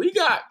 shit, we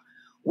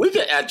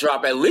could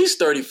drop at least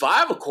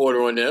 35 a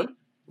quarter on them.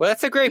 Well,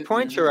 that's a great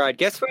point, Gerard.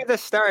 Guess where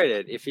this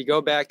started? If you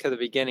go back to the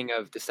beginning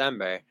of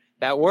December,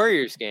 that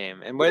Warriors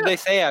game. And what did they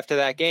say after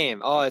that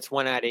game? Oh, it's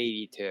 1 out of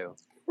 82.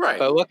 Right.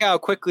 But look how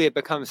quickly it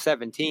becomes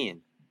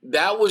 17.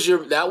 That was your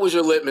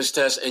litmus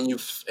test, and you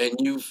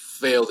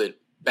failed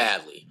it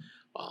badly.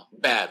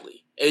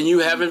 And you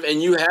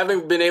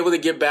haven't been able to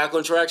get back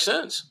on track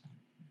since.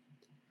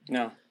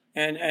 No.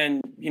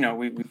 And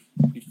we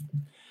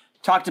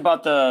talked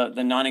about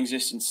the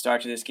non-existent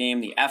start to this game,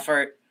 the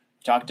effort,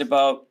 talked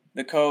about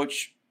the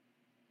coach,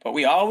 but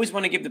we always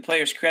want to give the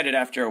players credit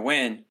after a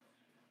win.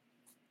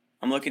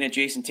 I'm looking at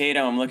Jason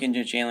Tatum. I'm looking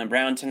at Jaylen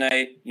Brown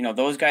tonight.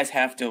 Those guys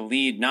have to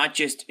lead, not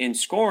just in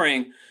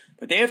scoring,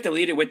 but they have to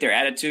lead it with their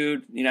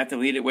attitude. You have to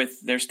lead it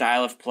with their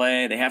style of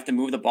play. They have to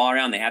move the ball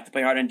around. They have to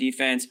play hard on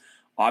defense.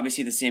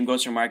 Obviously, the same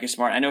goes for Marcus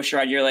Smart. I know,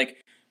 Sherrod, you're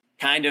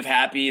kind of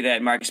happy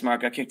that Marcus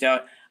Smart got kicked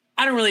out.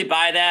 I don't really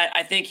buy that.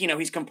 I think,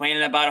 he's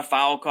complaining about a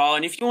foul call.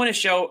 And if you want to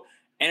show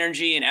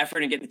energy and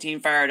effort and get the team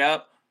fired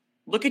up,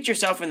 look at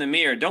yourself in the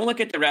mirror. Don't look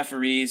at the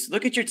referees.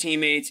 Look at your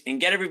teammates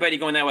and get everybody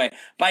going that way.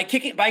 By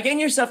getting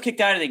yourself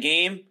kicked out of the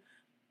game,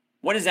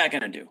 what is that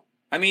going to do?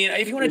 I mean,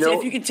 if you want to,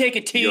 if you can take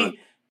a team,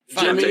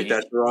 Jimmy,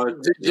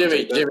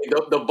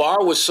 the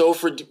bar was so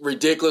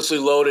ridiculously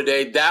low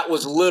today. That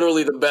was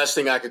literally the best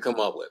thing I could come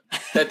up with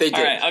that they did.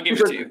 All right, I'll give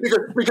it to you.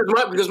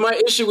 Because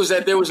my issue was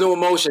that there was no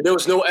emotion, there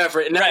was no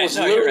effort, and that was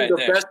literally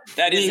the best.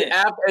 That is it.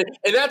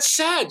 And that's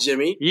sad,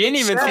 Jimmy. You didn't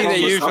even see the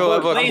usual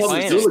level of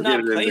complaining. It's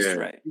not placed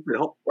right.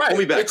 Hold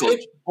me back, Coach.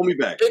 Hold me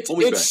back.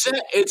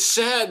 It's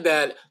sad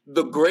that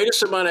the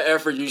greatest amount of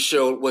effort you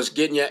showed was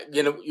getting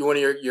one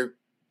of your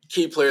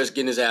key players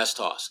getting his ass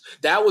tossed.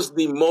 That was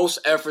the most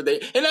effort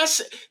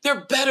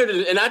they're better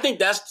than, and I think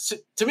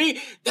to me,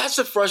 that's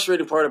the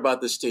frustrating part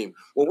about this team.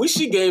 When we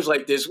see games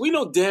like this, we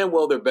know damn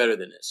well they're better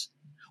than this.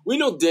 We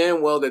know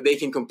damn well that they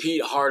can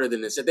compete harder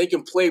than this, that they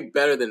can play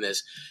better than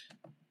this.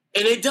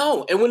 And they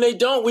don't. And when they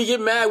don't, we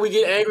get mad, we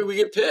get angry, we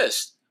get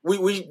pissed.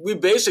 We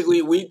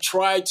basically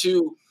try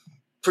to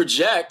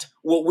project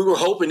what we were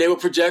hoping they would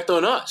project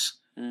on us.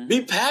 Mm-hmm.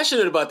 Be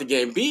passionate about the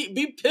game.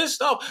 Be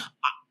pissed off.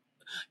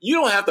 You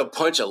don't have to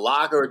punch a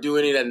locker or do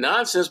any of that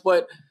nonsense,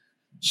 but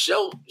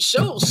show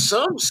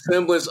some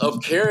semblance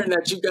of caring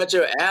that you got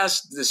your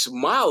ass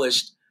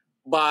demolished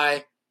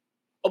by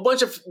a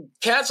bunch of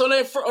cats on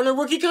their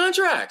rookie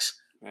contracts.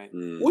 Right.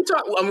 We're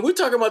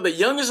talking about the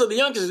youngest of the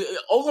youngest.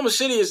 Oklahoma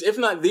City is, if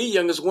not the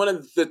youngest, one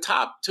of the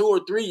top 2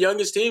 or 3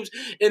 youngest teams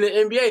in the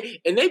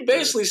NBA, and they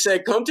basically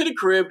said, "Come to the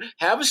crib,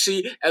 have a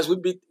seat, as we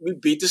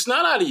beat the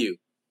snot out of you."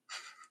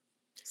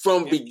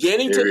 From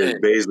beginning to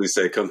end, basically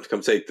said, "Come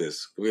take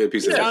this. We get a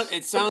piece of this."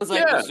 It sounds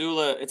like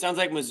Missoula. It sounds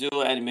like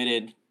Missoula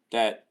admitted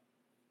that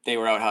they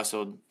were out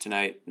hustled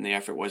tonight, and the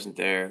effort wasn't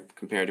there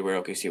compared to where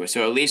OKC was.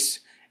 So at least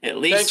he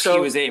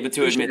was able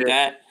to admit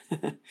that.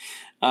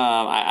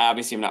 I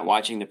obviously am not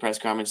watching the press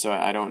conference, so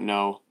I don't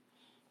know.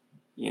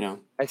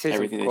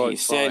 Everything that he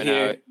said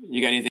here.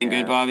 You got anything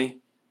good, Bobby?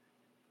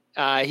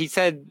 He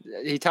said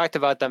he talked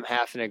about them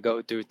having to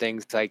go through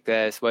things like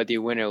this. Whether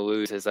you win or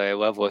lose is a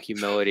level of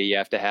humility you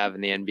have to have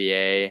in the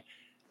NBA.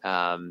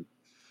 And,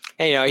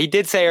 he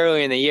did say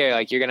early in the year,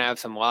 you're going to have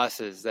some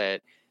losses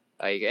that,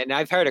 and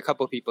I've heard a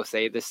couple of people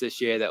say this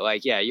year that,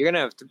 you're going to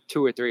have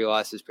 2 or 3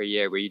 losses per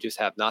year where you just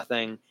have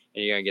nothing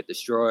and you're going to get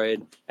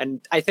destroyed. And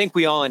I think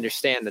we all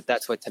understand that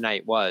that's what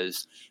tonight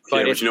was.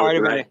 But it's part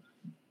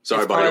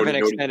of an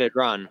extended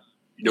run.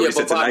 You know what he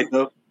said tonight,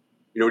 though?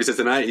 You know what he said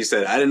tonight? He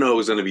said, "I didn't know it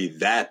was going to be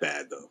that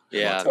bad, though."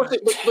 Yeah. But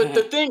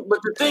the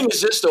thing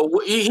is this, though.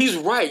 He's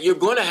right. You're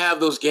going to have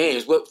those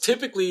games, but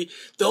typically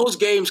those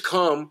games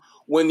come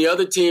when the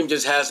other team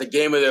just has a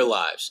game of their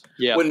lives.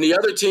 Yeah. When the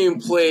other team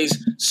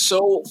plays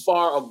so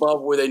far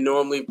above where they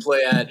normally play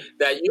at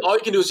that all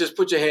you can do is just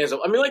put your hands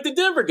up. I mean, like the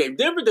Denver game.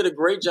 Denver did a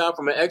great job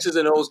from an X's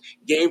and O's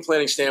game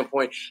planning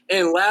standpoint.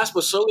 And last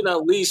but certainly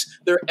not least,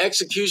 their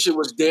execution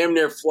was damn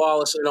near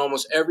flawless in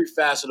almost every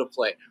facet of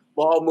play.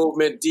 Ball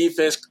movement,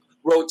 defense,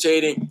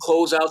 rotating,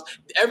 closeouts,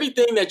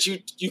 everything that you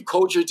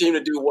coach your team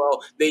to do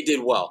well, they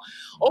did well.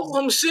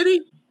 Oklahoma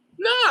City,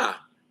 nah.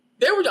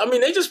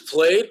 They just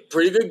played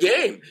pretty good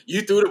game.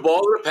 You threw the ball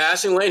in the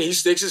passing lane. He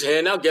sticks his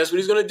hand out. Guess what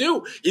he's going to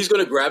do? He's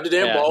going to grab the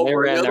damn ball. They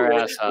ran their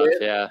ass off,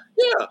 yeah.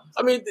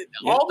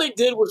 All they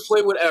did was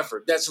play with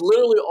effort. That's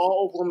literally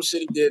all Oklahoma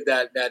City did.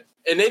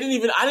 And I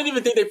didn't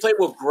even think they played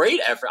with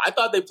great effort. I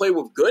thought they played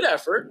with good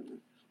effort.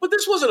 But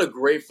this wasn't a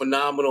great,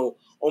 phenomenal,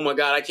 oh my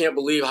God, I can't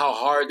believe how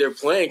hard they're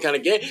playing kind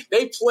of game.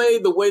 They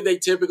played the way they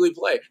typically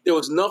play. There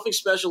was nothing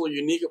special or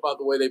unique about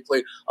the way they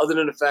played other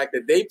than the fact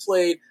that they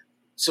played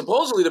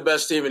supposedly the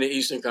best team in the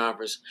Eastern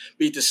Conference,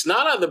 beat the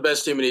snot out of the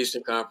best team in the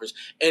Eastern Conference,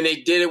 and they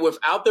did it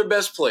without their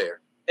best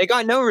player. They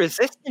got no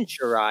resistance,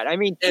 Sherrod. I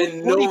mean,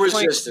 and no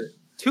resistance.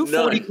 2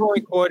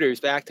 40-point quarters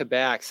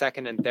back-to-back,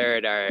 second and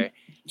third are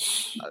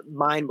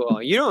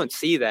mind-blowing. You don't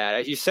see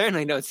that. You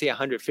certainly don't see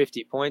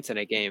 150 points in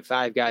a game,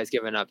 5 guys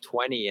giving up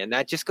 20, and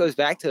that just goes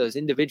back to those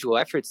individual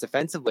efforts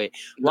defensively.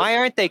 Why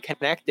aren't they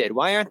connected?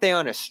 Why aren't they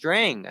on a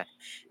string?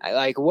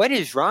 Like, what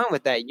is wrong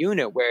with that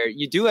unit where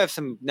you do have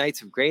some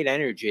nights of great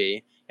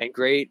energy and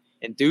great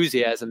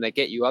enthusiasm that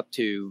get you up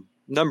to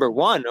number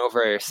 1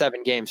 over a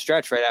 7-game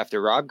stretch right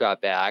after Rob got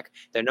back?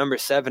 They're number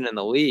 7 in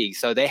the league.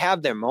 So they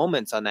have their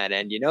moments on that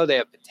end. They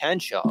have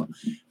potential.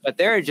 But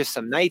there are just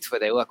some nights where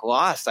they look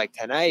lost, like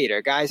tonight,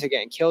 or guys are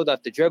getting killed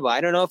off the dribble.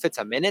 I don't know if it's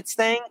a minutes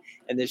thing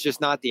and there's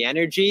just not the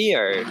energy,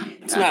 or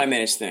it's not a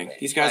minutes thing.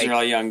 These guys are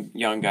all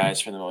young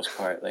guys for the most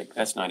part. Like,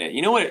 that's not it.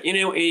 You know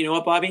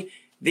what, Bobby?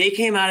 They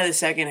came out of the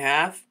second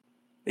half.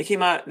 They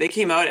came out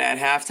at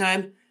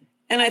halftime,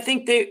 and I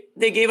think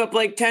they gave up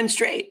like 10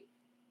 straight,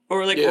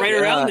 or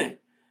around it.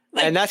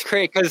 And that's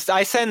great because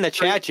I said in the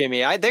chat, Jimmy,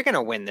 they're going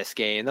to win this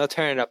game. They'll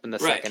turn it up in the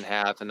second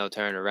half, and they'll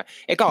turn it around.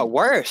 It got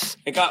worse.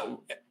 It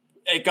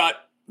got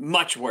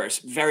much worse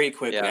very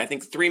quickly. Yeah. I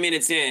think 3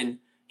 minutes in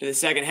to the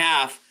second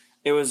half,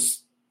 it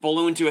was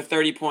ballooned to a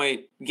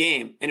 30-point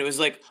game. And it was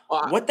like,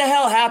 what the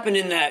hell happened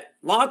in that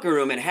locker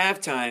room at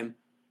halftime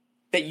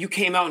that you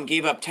came out and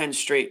gave up 10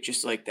 straight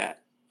just like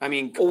that? I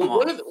mean, come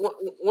on.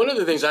 One of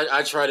the things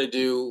I try to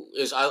do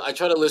is I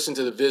try to listen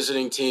to the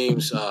visiting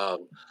teams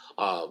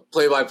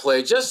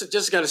play-by-play just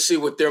to kind of see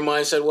what their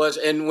mindset was.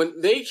 And when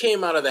they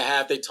came out of the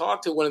half, they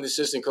talked to one of the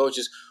assistant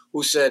coaches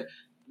who said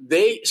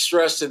they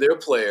stressed to their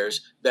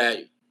players that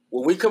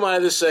when we come out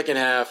of the second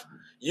half,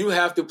 you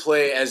have to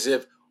play as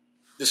if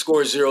the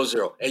score is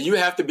 0-0. And you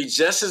have to be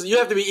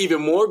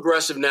even more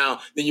aggressive now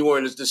than you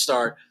were to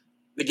start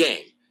the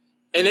game.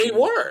 And they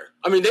were.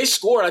 I mean, they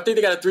scored. I think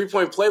they got a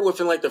 3-point play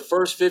within like the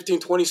first 15,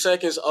 20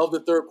 seconds of the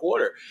third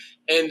quarter.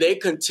 And they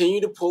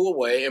continued to pull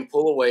away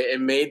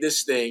and made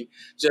this thing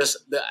just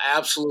the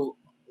absolute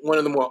one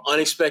of the more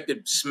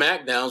unexpected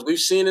smackdowns we've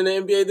seen in the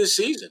NBA this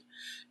season.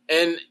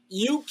 And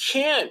you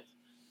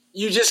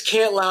just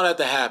can't allow that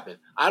to happen.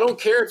 I don't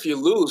care if you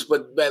lose,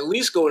 but at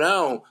least go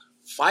down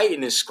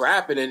fighting and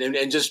scrapping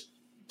and just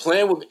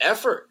playing with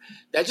effort.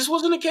 That just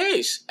wasn't the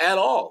case at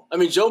all. I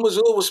mean, Joe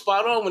Mazzulla was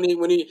spot on when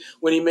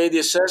he made the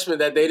assessment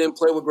that they didn't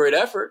play with great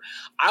effort.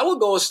 I would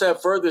go a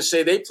step further and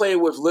say they played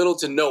with little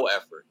to no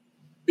effort.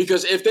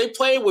 Because if they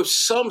played with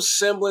some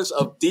semblance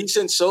of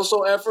decent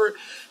so-so effort,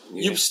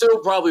 you still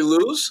probably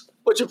lose,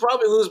 but you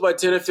probably lose by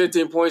 10 or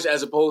 15 points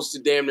as opposed to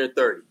damn near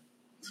 30.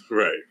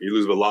 Right. You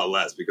lose a lot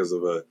less because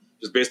of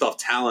just based off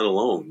talent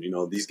alone.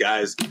 These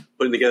guys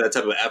putting together that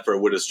type of effort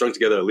would have strung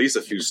together at least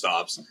a few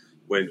stops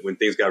when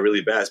things got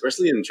really bad,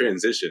 especially in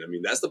transition. I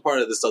mean, that's the part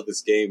of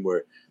this game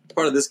where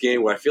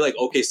I feel like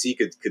OKC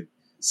could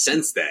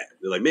sense that.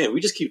 They're like, man, we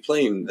just keep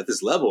playing at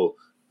this level.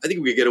 I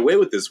think we could get away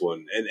with this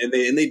one. And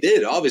they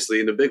did,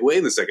 obviously, in a big way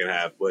in the second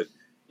half. But,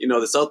 the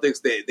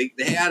Celtics,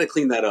 they had to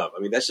clean that up.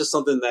 I mean, that's just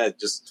something that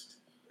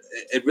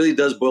it really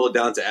does boil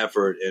down to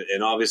effort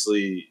and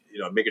obviously,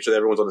 making sure that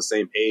everyone's on the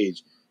same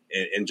page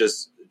and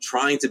just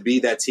trying to be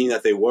that team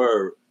that they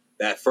were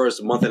that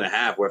first month and a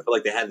half, where I felt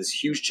like they had this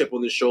huge chip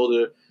on their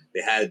shoulder.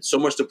 They had so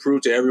much to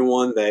prove to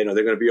everyone that,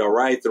 they're going to be all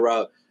right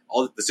throughout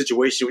all the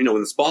situation.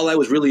 When the spotlight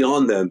was really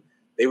on them,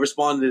 they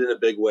responded in a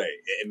big way.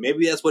 And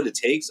maybe that's what it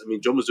takes. I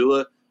mean, Joe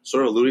Mazzulla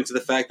sort of alluding to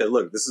the fact that,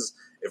 look,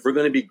 if we're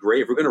going to be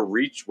great, if we're going to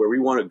reach where we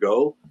want to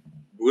go,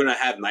 we're going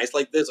to have nights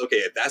like this. Okay,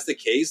 if that's the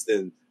case,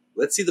 then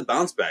let's see the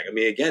bounce back. I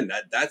mean, again,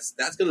 that's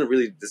going to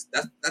really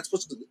that's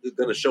what's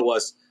going to show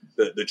us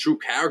the true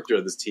character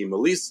of this team, at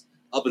least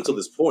up until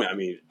this point. I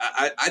mean,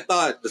 I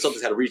thought the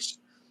Celtics had reached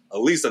at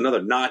least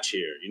another notch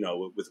here,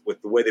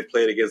 with the way they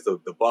played against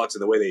the Bucks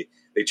and the way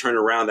they turned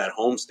around that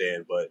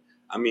homestand. But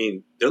I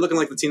mean, they're looking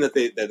like the team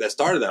that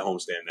started that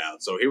homestand now.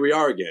 So here we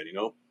are again.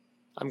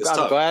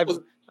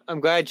 I'm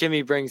glad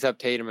Jimmy brings up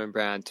Tatum and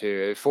Brown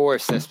too. 4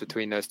 assists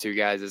between those two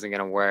guys isn't going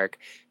to work.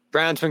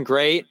 Brown's been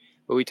great,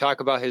 but we talk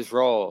about his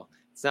role.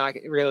 It's not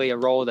really a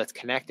role that's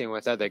connecting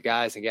with other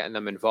guys and getting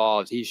them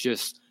involved. He's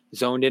just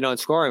zoned in on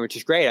scoring, which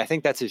is great. I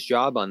think that's his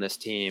job on this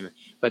team.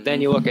 But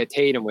then you look at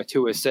Tatum with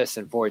 2 assists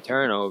and 4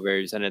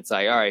 turnovers, and it's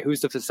like, all right,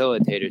 who's the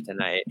facilitator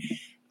tonight?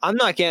 I'm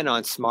not getting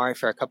on Smart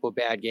for a couple of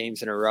bad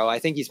games in a row. I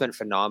think he's been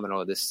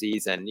phenomenal this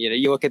season.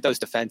 You look at those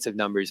defensive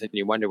numbers and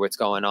you wonder what's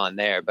going on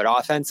there. But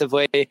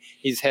offensively,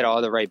 he's hit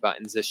all the right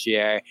buttons this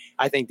year.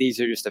 I think these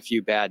are just a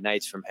few bad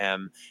nights from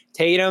him.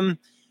 Tatum,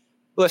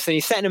 listen,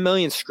 he's setting 1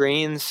 million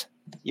screens.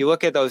 You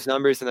look at those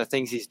numbers and the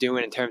things he's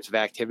doing in terms of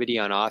activity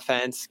on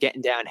offense,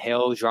 getting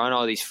downhill, drawing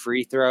all these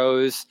free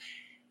throws.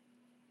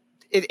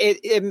 He,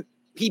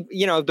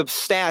 the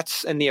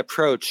stats and the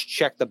approach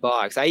check the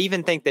box. I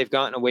even think they've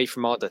gotten away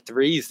from all the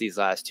threes these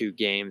last 2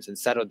 games and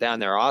settled down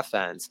their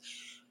offense.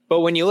 But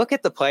when you look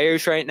at the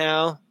players right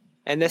now,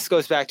 and this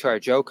goes back to our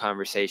Joe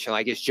conversation,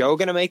 like, is Joe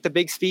going to make the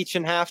big speech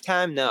in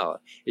halftime? No.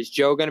 Is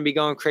Joe going to be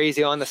going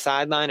crazy on the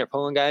sideline or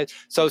pulling guys?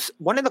 So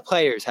one of the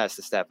players has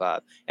to step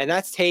up, and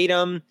that's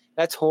Tatum.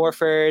 That's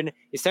Horford.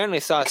 You certainly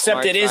saw.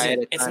 Except it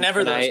isn't. It's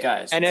never tonight. Those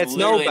guys. And it's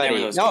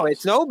nobody. No,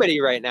 it's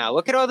nobody right now.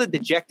 Look at all the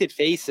dejected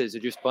faces or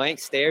just blank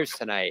stares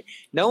tonight.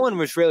 No one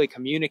was really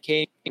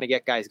communicating to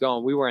get guys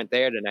going. We weren't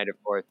there tonight,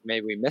 of course.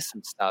 Maybe we missed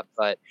some stuff,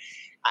 but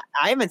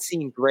I haven't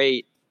seen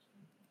great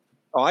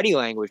body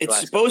language. It's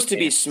supposed to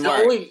be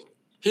Smart.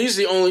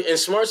 And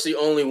Smart's the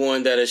only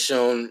one that has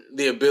shown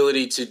the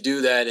ability to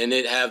do that and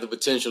it have the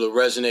potential to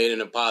resonate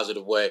in a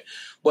positive way.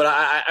 But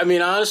I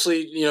mean,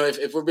 honestly,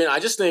 if we're being, I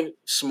just think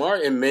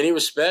Smart in many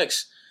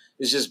respects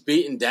is just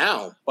beaten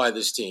down by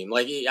this team.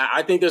 Like,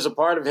 I think there's a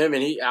part of him,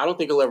 and I don't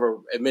think he'll ever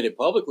admit it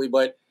publicly,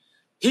 but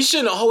he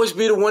shouldn't always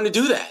be the one to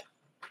do that.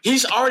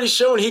 He's already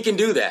shown he can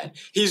do that.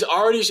 He's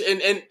already,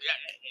 and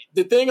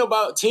the thing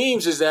about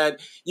teams is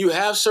that you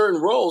have certain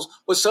roles,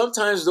 but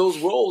sometimes those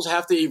roles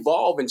have to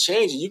evolve and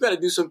change, and you got to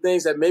do some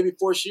things that maybe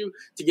force you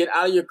to get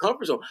out of your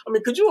comfort zone. I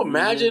mean, could you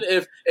imagine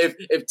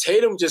if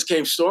Tatum just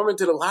came storming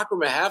to the locker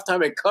room at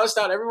halftime and cussed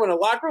out everyone in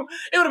the locker room?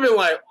 It would have been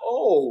like,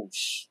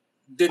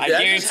 I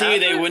guarantee you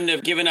they wouldn't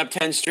have given up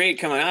 10 straight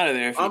coming out of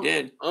there if he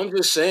did. I'm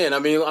just saying. I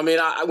mean,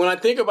 when I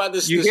think about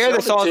this, you hear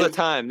this all the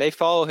time. They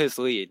follow his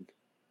lead.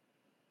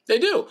 They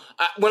do.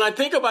 When I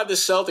think about the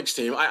Celtics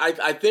team,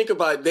 I think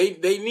about they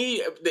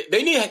need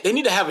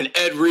to have an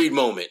Ed Reed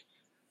moment.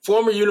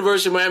 Former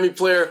University of Miami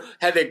player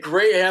had that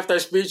great halftime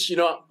speech.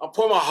 I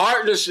pour my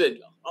heart in this shit.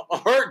 I'm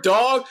a hurt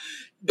dog.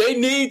 They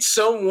need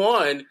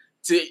someone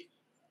to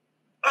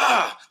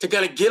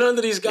kind of get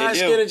under these guys'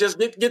 skin and just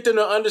get them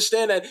to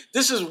understand that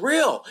this is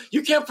real.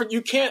 You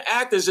can't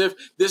act as if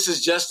this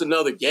is just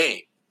another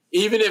game.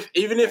 Even if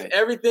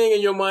everything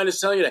in your mind is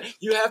telling you that,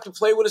 you have to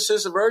play with a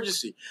sense of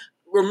urgency.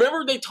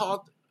 Remember, they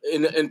talked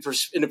in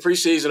the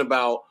preseason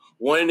about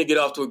wanting to get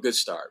off to a good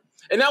start,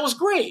 and that was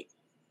great.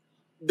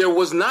 There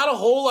was not a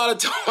whole lot of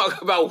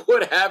talk about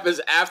what happens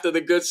after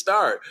the good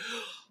start.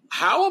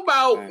 How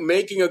about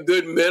making a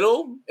good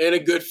middle and a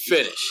good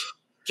finish?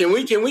 Can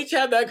we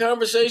have that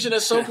conversation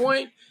at some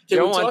point? You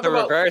don't want the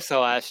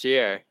reversal last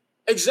year.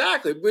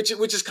 Exactly, which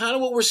is kind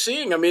of what we're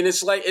seeing. I mean,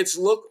 it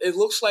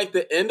looks like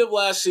the end of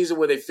last season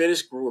where they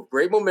finished with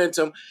great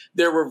momentum.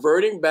 They're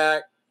reverting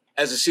back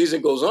as the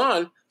season goes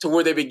on to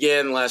where they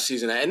began last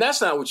season. And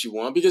that's not what you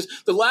want, because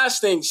the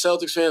last thing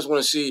Celtics fans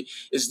want to see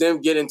is them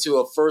get into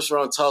a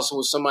first-round tussle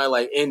with somebody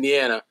like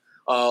Indiana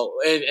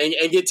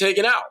and get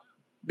taken out.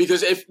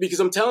 Because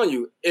I'm telling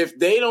you, if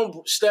they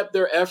don't step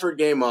their effort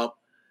game up,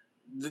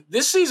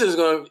 this season is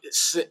going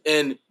to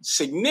end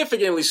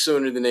significantly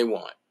sooner than they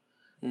want.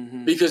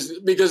 Mm-hmm.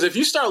 Because if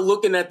you start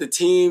looking at the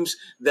teams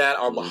that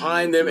are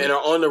behind them and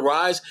are on the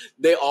rise,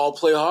 they all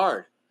play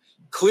hard.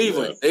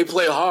 Cleveland, they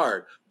play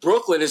hard.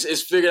 Brooklyn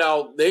is figured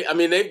out.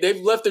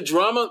 They've left the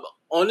drama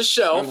on the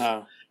shelf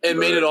and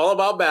made it all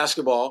about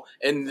basketball,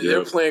 and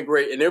they're playing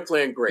great.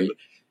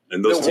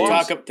 And those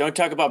teams, don't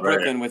talk about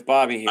Brooklyn with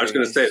Bobby here. I was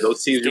going to say,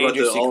 those teams you're about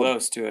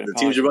the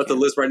teams you're about to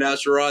list right now,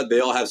 Sherrod, they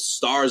all have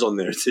stars on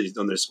their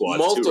squads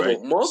multiple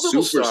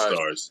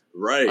superstars.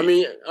 Right. I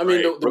mean,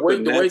 the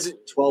way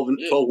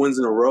 12 wins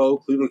in a row.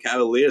 Cleveland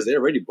Cavaliers, they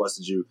already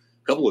busted you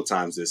a couple of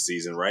times this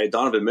season, right?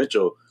 Donovan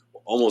Mitchell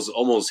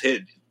almost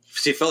hit.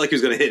 She felt like he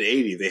was going to hit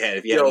 80.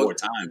 If he had more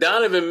time.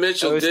 Donovan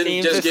Mitchell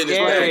didn't just get his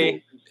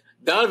bag.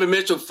 Donovan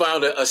Mitchell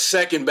found a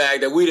second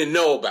bag that we didn't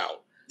know about.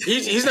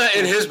 He's not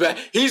in his bag.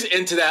 He's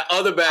into that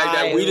other bag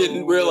that we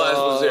didn't realize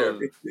was there.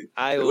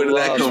 Where did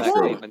that come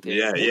from?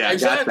 Yeah,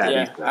 exactly.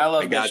 I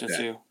love Mitchell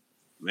too.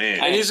 Man,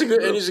 and he's a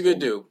good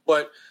dude.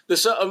 But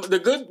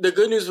the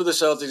good news for the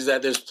Celtics is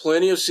that there's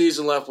plenty of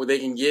season left where they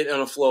can get on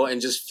a flow and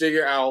just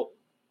figure out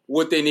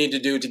what they need to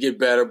do to get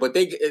better. But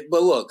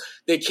look,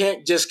 they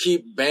can't just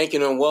keep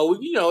banking on,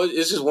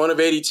 this is one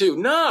of 82.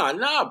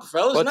 Nah,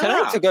 fellas. Well,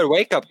 tonight's a good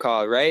wake up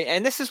call, right?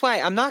 And this is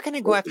why I'm not going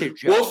to go after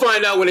Joe. We'll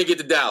find out when they get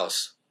to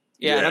Dallas.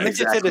 Yeah, and I'm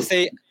interested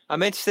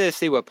to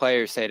see what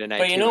players say tonight.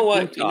 But you know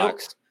what?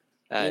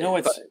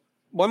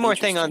 One more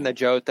thing on the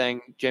Joe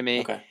thing,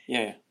 Jimmy. Okay.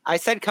 Yeah. I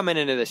said coming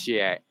into this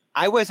year,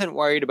 I wasn't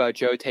worried about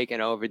Joe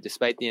taking over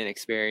despite the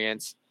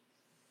inexperience,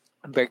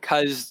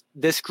 because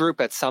this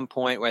group at some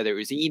point, whether it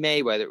was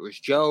Ime, whether it was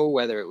Joe,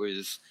 whether it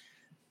was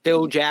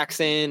Phil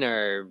Jackson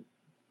or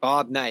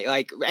Bob Knight,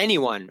 like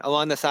anyone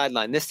along the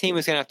sideline, this team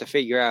was going to have to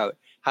figure out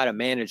how to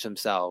manage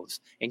themselves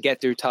and get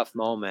through tough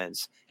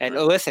moments. And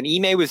listen,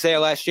 Ime was there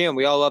last year, and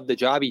we all loved the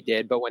job he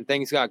did, but when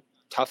things got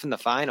tough in the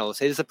finals,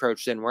 his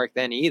approach didn't work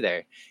then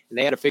either. And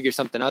they had to figure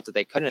something out that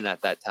they couldn't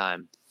at that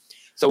time.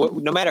 So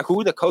no matter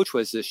who the coach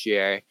was this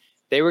year,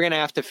 they were going to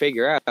have to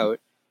figure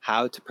out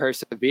how to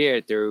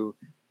persevere through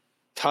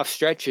tough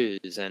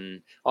stretches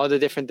and all the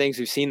different things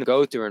we've seen them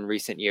go through in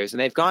recent years, and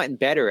they've gotten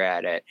better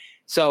at it.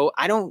 So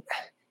I'm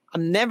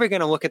never going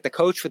to look at the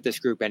coach with this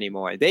group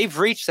anymore. They've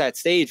reached that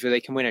stage where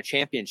they can win a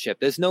championship.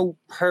 There's no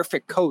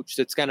perfect coach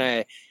that's going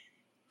to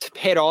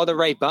hit all the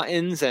right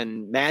buttons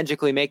and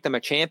magically make them a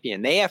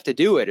champion. They have to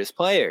do it as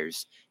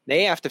players.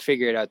 They have to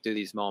figure it out through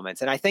these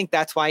moments. And I think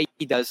that's why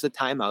he does the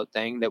timeout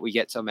thing that we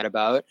get so mad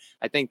about.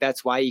 I think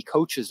that's why he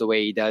coaches the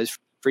way he does,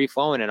 free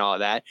flowing and all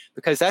that,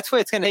 because that's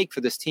what it's going to take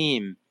for this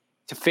team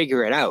to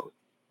figure it out.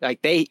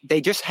 Like they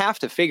just have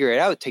to figure it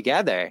out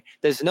together.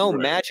 There's no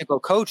magical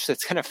coach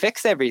that's going to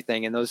fix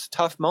everything in those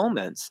tough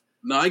moments.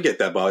 No, I get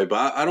that, Bobby,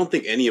 but I don't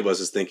think any of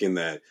us is thinking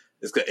that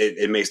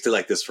it may stay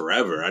like this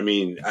forever. I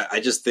mean, I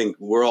just think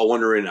we're all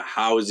wondering,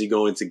 how is he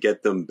going to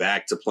get them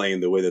back to playing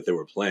the way that they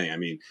were playing? I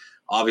mean,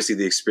 obviously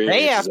the experience.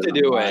 They have to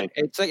do it.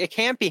 It's like, it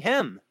can't be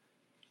him.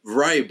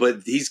 Right,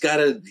 but he's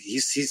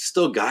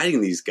still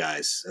guiding these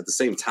guys at the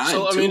same time.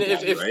 So I mean,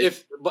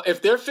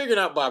 if they're figuring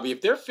out, Bobby,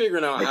 if they're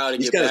figuring out how to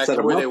get back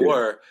to where they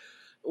were,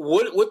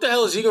 what the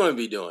hell is he going to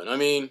be doing? I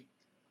mean,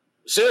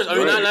 seriously,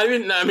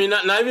 I mean,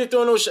 not even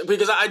throwing no shit,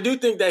 because I do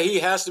think that he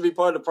has to be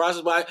part of the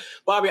process. But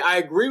Bobby, I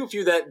agree with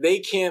you that they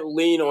can't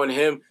lean on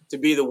him to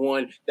be the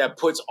one that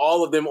puts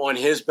all of them on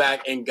his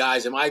back and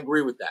guides him. I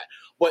agree with that,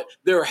 but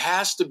there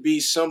has to be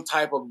some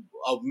type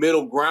of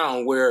middle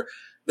ground where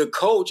the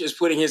coach is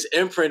putting his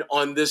imprint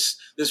on this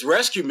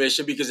rescue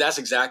mission, because that's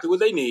exactly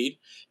what they need.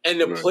 And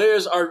the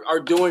players are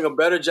doing a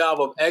better job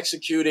of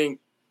executing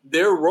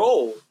their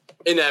role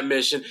in that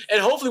mission.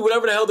 And hopefully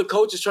whatever the hell the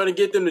coach is trying to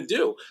get them to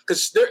do,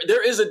 because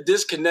there is a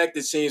disconnect,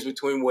 it seems,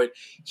 between what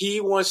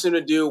he wants them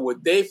to do,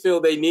 what they feel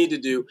they need to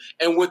do,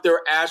 and what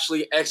they're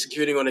actually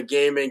executing on a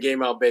game in,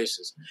 game out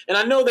basis. And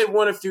I know they've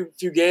won a few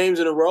games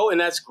in a row,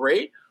 and that's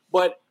great.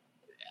 But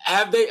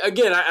have they,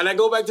 again, I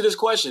go back to this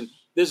question,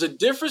 there's a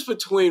difference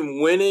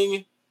between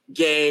winning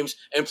games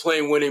and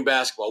playing winning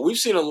basketball. We've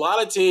seen a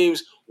lot of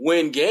teams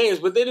win games,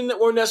 but they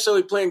weren't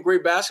necessarily playing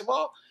great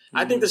basketball. Mm-hmm.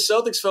 I think the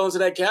Celtics fell into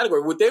that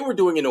category. What they were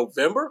doing in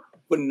November,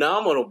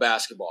 phenomenal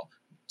basketball,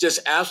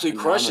 just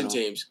absolutely crushing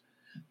teams.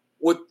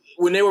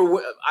 When they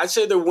were, I'd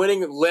say they're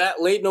winning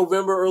late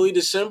November, early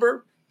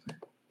December.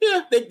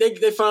 Yeah,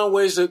 they found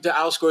ways to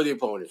outscore the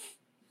opponent,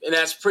 and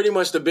that's pretty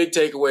much the big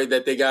takeaway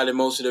that they got in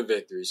most of their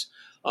victories.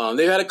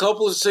 They've had a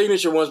couple of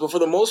signature ones, but for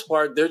the most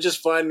part,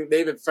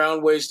 they've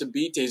found ways to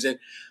beat teams, and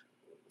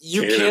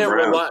you can't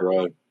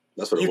rely.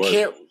 That's what it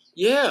was.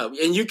 Yeah,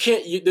 and you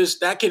can't. You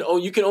can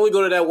only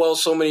go to that well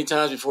so many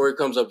times before it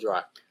comes up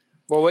dry.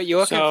 Well, what you're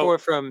looking for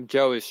from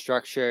Joe is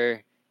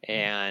structure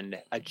and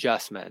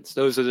adjustments.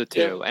 Those are the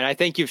two, and I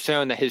think you've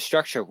shown that his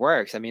structure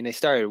works. I mean, they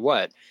started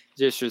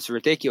just this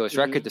ridiculous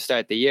record to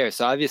start the year.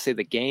 So obviously,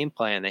 the game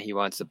plan that he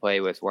wants to play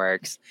with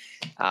works,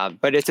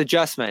 but it's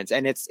adjustments,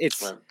 and it's.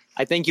 Right.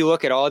 I think you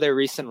look at all their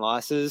recent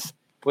losses,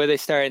 where they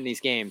start in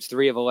these games,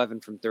 3 of 11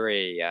 from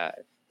 3,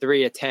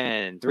 3 of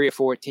 10, 3 of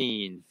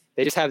 14.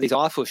 They just have these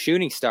awful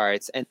shooting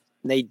starts, and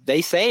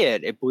they say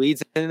it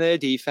bleeds into their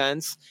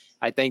defense.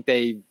 I think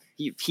he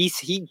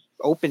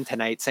opened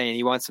tonight saying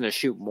he wants them to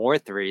shoot more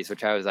threes,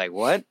 which I was like,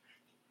 what?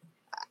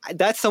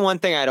 That's the one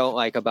thing I don't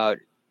like about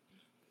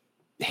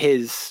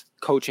his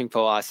coaching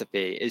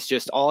philosophy, is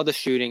just all the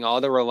shooting, all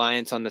the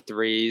reliance on the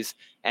threes,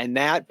 and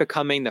that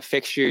becoming the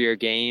fixture of your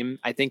game.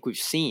 I think we've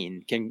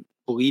seen can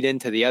bleed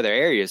into the other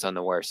areas on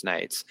the worst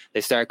nights. They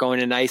start going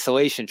in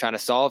isolation, trying to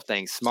solve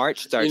things. Smart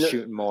starts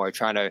shooting more,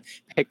 trying to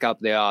pick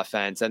up the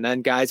offense, and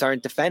then guys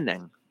aren't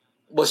defending.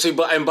 Well, see,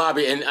 and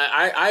Bobby, and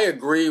I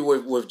agree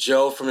with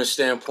Joe from the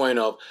standpoint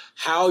of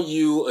how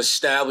you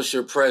establish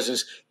your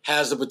presence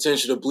has the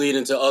potential to bleed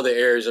into other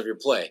areas of your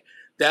play.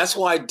 That's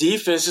why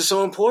defense is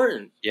so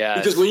important. Yeah,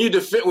 because when you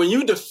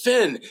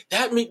defend,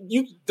 that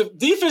means the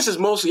defense is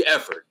mostly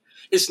effort.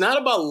 It's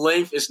not about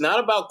length. It's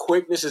not about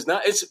quickness.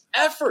 It's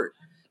effort.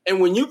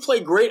 And when you play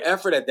great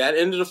effort at that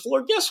end of the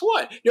floor, guess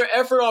what? Your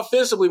effort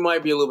offensively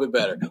might be a little bit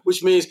better,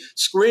 which means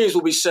screens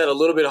will be set a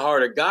little bit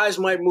harder. Guys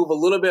might move a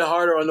little bit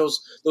harder on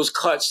those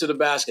cuts to the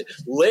basket.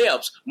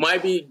 Layups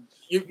might be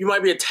you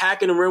might be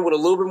attacking the rim with a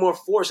little bit more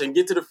force and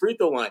get to the free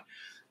throw line.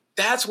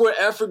 That's what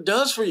effort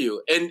does for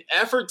you. And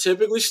effort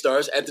typically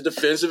starts at the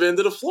defensive end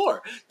of the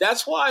floor.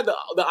 That's why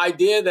the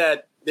idea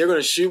that they're going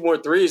to shoot more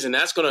threes and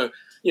that's going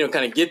to,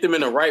 kind of get them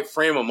in the right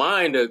frame of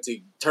mind to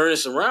turn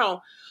this around,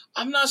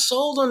 I'm not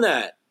sold on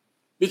that.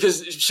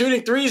 Because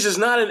shooting threes is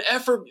not an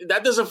effort.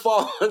 That doesn't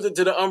fall under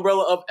the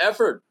umbrella of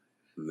effort.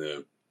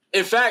 No.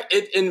 In fact,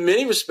 in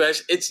many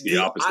respects, it's the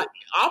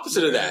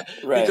opposite of that.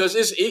 Right. Because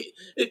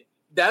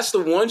that's the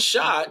one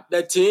shot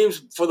that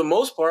teams, for the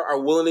most part, are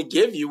willing to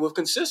give you with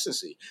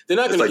consistency. They're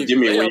not going to give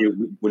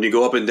you when you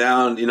go up and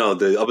down,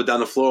 the up and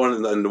down the floor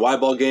in the wide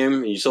ball game,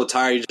 and you're so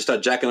tired, you just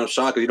start jacking up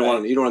shot because you don't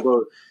want to go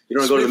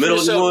to the middle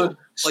anymore.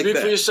 Speak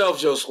for yourself,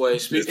 Joe Sway.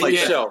 Speak for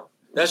yourself.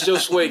 That's Joe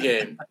Sway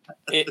game.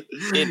 That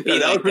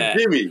was for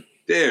Jimmy.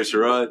 Damn,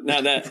 Sherrod.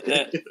 No,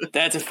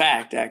 that's a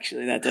fact.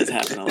 Actually, that does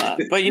happen a lot.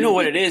 But you know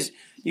what it is?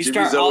 You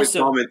Jimmy's start always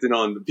also commenting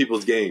on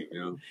people's game.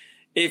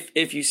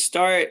 If you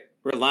start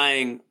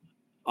relying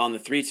on the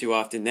three too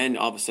often, then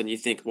all of a sudden you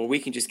think, well, we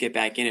can just get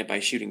back in it by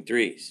shooting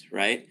threes,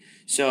 right?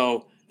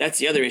 So that's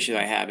the other issue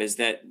I have, is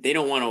that they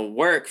don't want to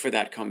work for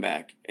that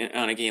comeback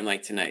on a game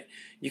like tonight.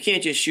 You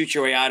can't just shoot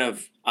your way out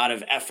of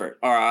effort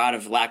or out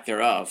of lack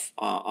thereof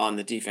on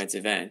the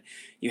defensive end.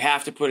 You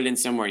have to put it in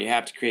somewhere. You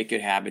have to create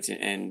good habits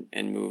and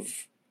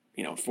move,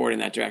 forward in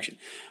that direction.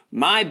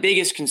 My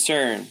biggest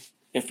concern,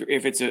 if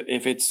it's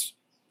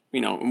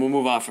and we'll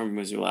move off from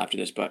Missoula after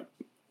this, but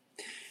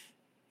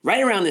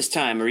right around this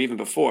time or even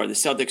before, the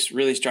Celtics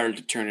really started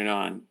to turn it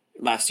on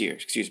last year,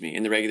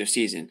 in the regular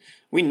season.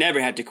 We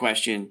never had to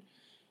question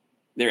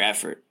their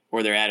effort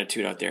or their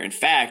attitude out there. In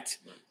fact,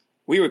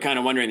 we were kind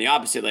of wondering the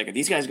opposite. Like, are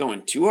these guys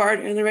going too hard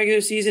in the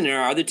regular season? And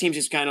are other teams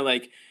just kind of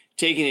like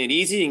taking it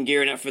easy and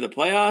gearing up for the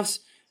playoffs?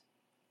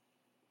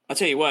 I'll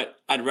tell you what,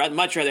 I'd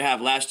much rather have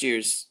last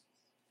year's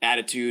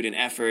attitude and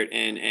effort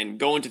and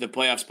go into the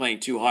playoffs playing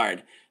too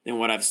hard than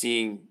what I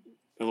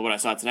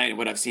saw tonight and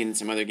what I've seen in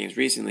some other games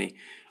recently.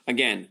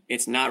 Again,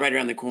 it's not right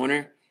around the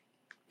corner,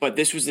 but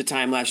this was the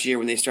time last year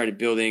when they started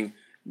building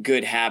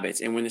good habits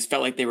and when this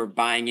felt like they were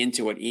buying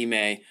into what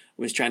Ime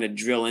was trying to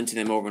drill into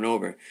them over and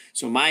over.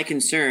 So my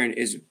concern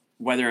is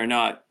whether or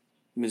not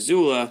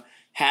Missoula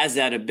has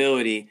that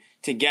ability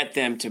to get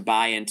them to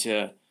buy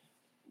into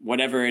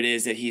whatever it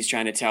is that he's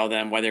trying to tell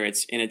them, whether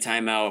it's in a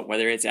timeout,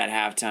 whether it's at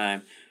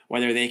halftime,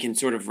 whether they can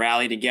sort of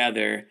rally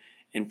together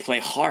and play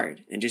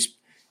hard and just,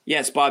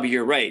 yes, Bobby,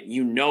 you're right.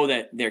 You know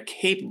that they're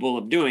capable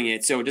of doing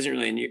it. So it doesn't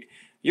really,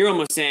 you're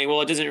almost saying,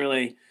 well, it doesn't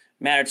really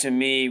matter to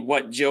me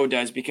what Joe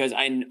does because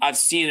I've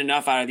seen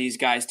enough out of these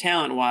guys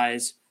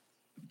talent-wise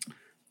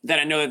that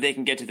I know that they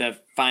can get to the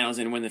finals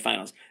and win the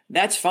finals.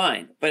 That's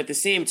fine. But at the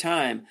same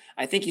time,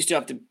 I think you still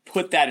have to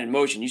put that in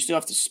motion. You still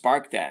have to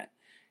spark that.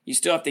 You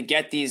still have to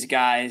get these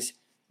guys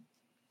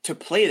to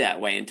play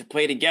that way and to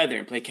play together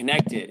and play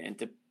connected and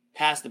to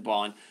pass the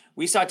ball. And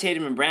we saw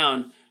Tatum and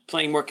Brown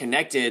playing more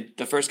connected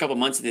the first couple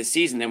months of this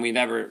season than we've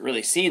ever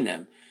really seen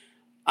them.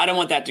 I don't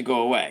want that to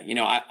go away.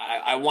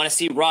 I want to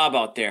see Rob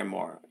out there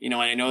more. And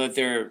I know that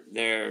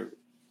they're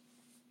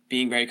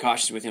being very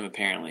cautious with him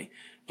apparently.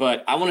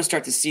 But I want to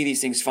start to see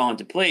these things fall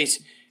into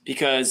place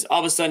because all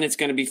of a sudden it's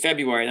going to be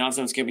February, and all of a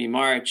sudden it's going to be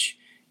March,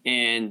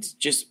 and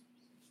just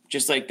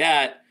like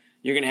that,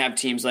 you're going to have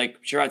teams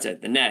like Sherrod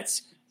said, the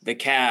Nets, the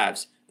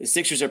Cavs, the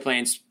Sixers are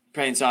playing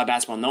solid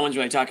basketball. No one's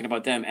really talking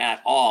about them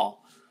at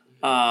all.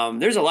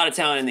 There's a lot of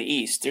talent in the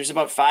East. There's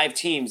about 5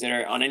 teams that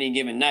are on any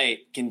given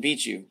night can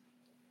beat you.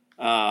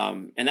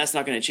 And that's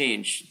not going to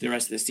change the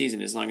rest of the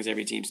season as long as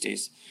every team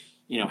stays,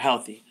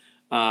 healthy.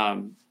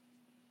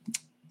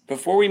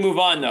 Before we move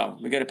on, though,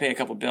 we got to pay a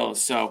couple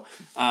bills. So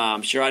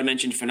Sherrod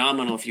mentioned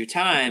Phenomenal a few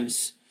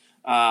times.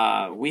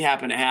 We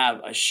happen to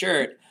have a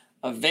shirt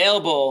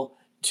available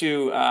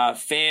to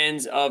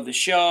fans of the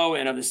show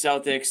and of the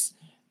Celtics.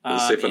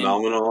 Does it say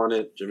Phenomenal on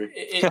it, Jimmy?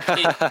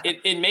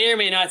 It may or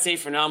may not say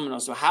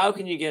Phenomenal. So how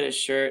can you get a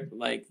shirt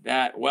like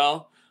that?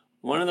 Well,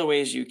 one of the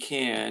ways you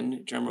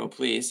can, drumroll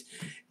please,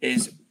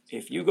 is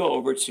if you go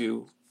over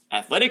to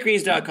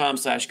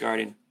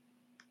athleticgreens.com/garden,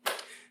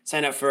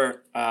 sign up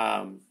for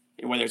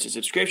whether it's a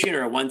subscription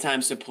or a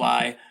one-time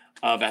supply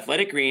of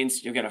Athletic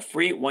Greens, you'll get a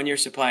free 1-year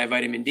supply of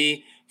vitamin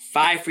D,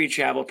 5 free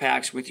travel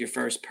packs with your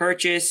first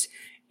purchase,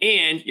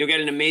 and you'll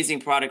get an amazing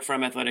product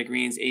from Athletic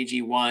Greens,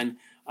 AG1.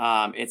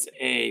 It's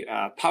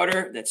a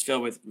powder that's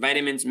filled with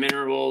vitamins,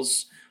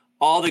 minerals,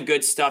 all the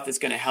good stuff that's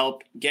going to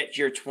help get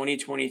your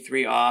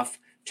 2023 off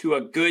to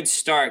a good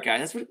start,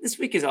 guys. That's what this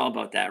week is all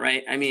about, that,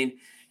 right? I mean,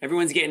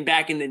 everyone's getting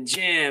back in the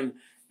gym.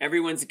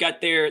 Everyone's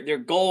got their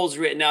goals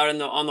written out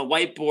on the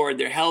whiteboard,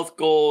 their health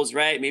goals,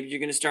 right? Maybe you're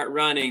going to start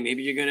running.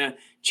 Maybe you're going to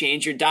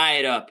change your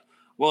diet up.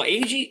 Well,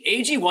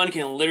 AG1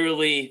 can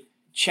literally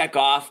check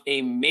off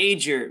a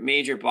major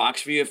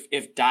box for you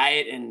if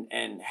diet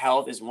and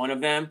health is one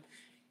of them.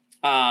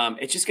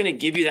 It's just going to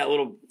give you that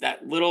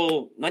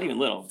little, not even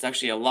little, it's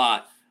actually a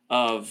lot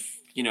of,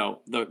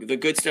 the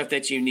good stuff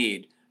that you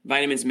need.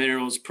 Vitamins,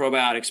 minerals,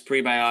 probiotics,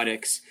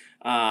 prebiotics,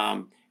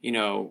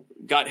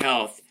 gut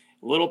health,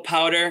 a little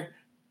powder.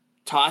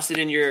 Toss it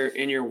in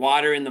your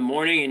water in the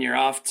morning, and you're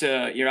off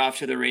to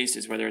the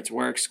races, whether it's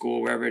work, school,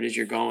 wherever it is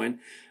you're going.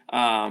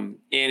 And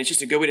it's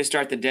just a good way to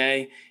start the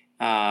day.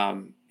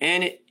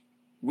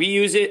 We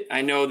use it.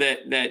 I know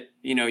that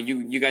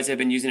you guys have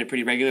been using it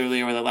pretty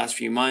regularly over the last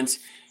few months.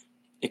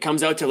 It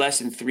comes out to less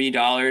than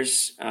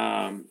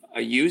 $3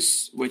 a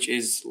use, which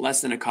is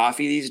less than a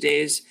coffee these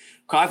days.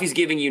 Coffee's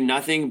giving you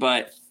nothing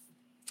but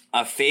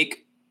a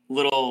fake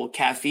little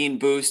caffeine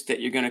boost that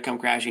you're going to come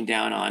crashing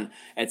down on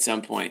at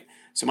some point.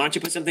 So why don't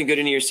you put something good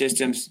into your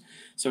systems?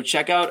 So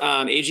check out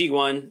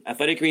AG1,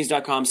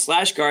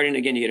 athleticgreens.com/garden.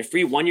 Again, you get a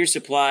free 1-year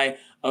supply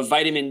of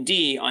vitamin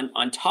D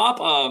on top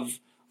of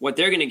what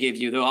they're going to give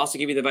you. They'll also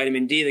give you the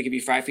vitamin D. They'll give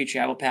you 5 free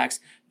travel packs.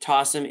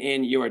 Toss them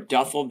in your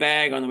duffel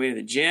bag on the way to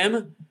the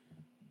gym.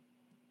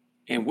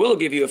 And we'll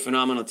give you a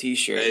Phenomenal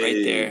t-shirt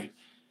right there.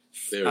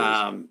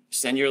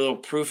 Send your little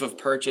proof of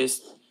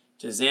purchase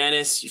to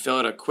Xanis. You fill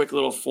out a quick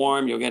little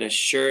form. You'll get a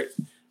shirt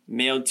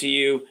mailed to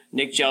you.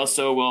 Nick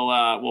Gelso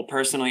will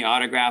personally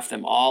autograph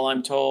them all,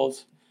 I'm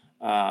told.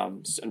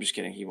 So I'm just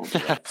kidding. He won't do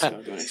that, so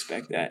don't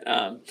expect that.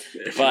 But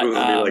be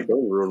like,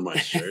 don't ruin my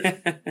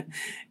shirt.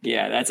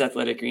 Yeah, that's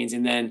Athletic Greens.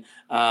 And then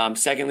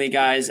secondly,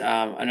 guys,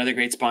 another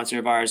great sponsor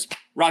of ours,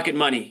 Rocket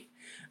Money.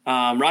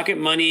 Rocket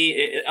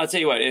Money, I'll tell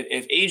you what,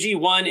 if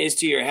AG1 is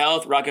to your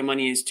health, Rocket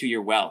Money is to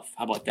your wealth.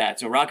 How about that?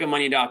 So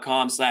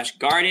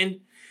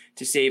rocketmoney.com/garden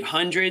to save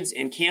hundreds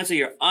and cancel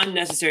your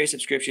unnecessary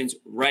subscriptions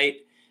right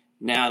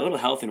now. A little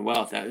health and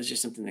wealth. That was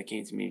just something that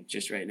came to me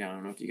just right now. I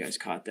don't know if you guys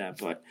caught that,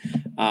 but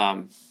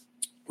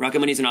Rocket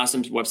Money is an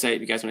awesome website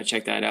if you guys want to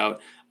check that out.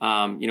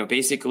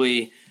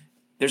 Basically,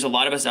 there's a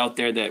lot of us out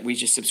there that we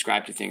just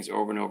subscribe to things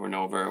over and over and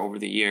over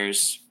the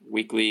years,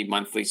 weekly,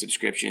 monthly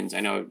subscriptions. I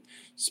know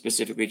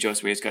specifically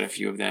Josue's got a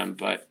few of them,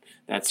 but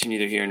that's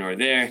neither here nor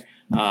there.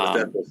 What's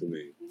that supposed to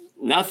mean?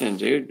 Nothing,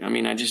 dude. I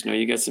mean, I just know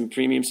you got some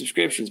premium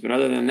subscriptions, but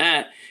other than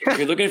that, if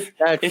you're looking for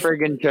that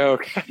friggin'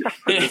 joke.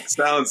 It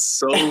sounds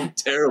so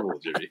terrible,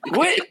 Jimmy.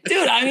 What,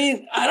 dude? I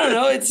mean, I don't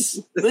know.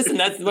 Listen,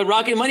 that's what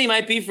Rocket Money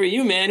might be for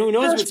you, man. Who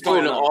knows what's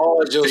going on?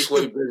 All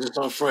Josue business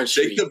on Front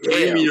Street. Take the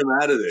premium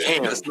out of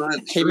there. That's not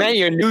true. He meant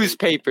your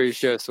newspapers,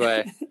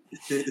 Josue.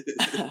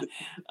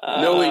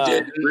 No, he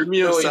didn't.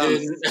 Premium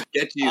sounds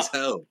sketchy as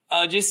hell.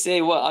 I'll just say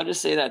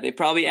that they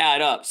probably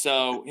add up.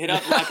 So hit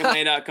up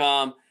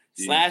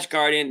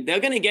rocketmoney.com/garden. They're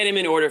going to get him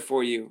in order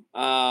for you.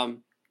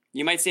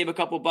 You might save a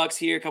couple bucks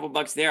here, a couple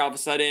bucks there. All of a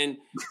sudden,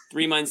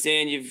 3 months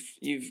in,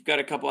 you've got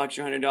a couple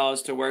extra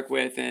 $100 to work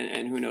with,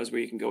 and who knows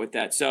where you can go with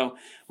that. So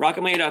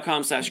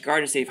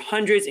rocketmoney.com/garden, save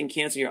hundreds and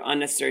cancel your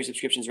unnecessary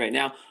subscriptions right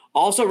now.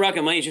 Also,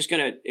 Rocket Money is just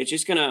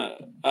gonna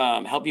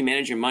help you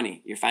manage your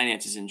money, your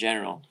finances in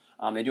general.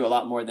 They do a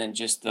lot more than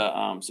just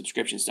the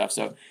subscription stuff.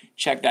 So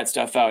check that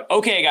stuff out.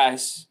 Okay,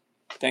 guys,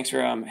 thanks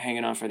for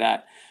hanging on for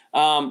that.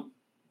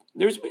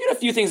 We got a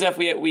few things that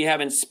we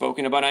haven't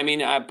spoken about. I mean,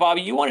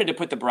 Bobby, you wanted to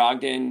put the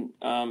Brogdon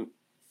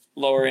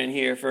lower in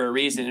here for a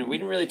reason, and we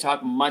didn't really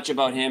talk much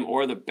about him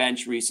or the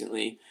bench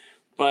recently,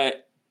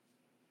 but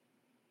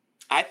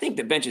I think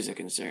the bench is a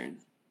concern.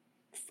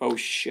 Faux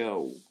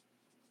show.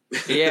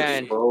 Yeah,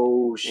 and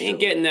they ain't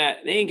getting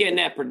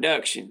that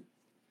production.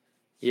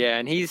 Yeah,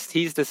 and he's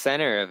the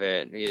center of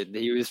it.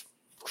 He was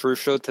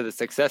crucial to the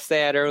success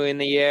they had early in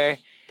the year.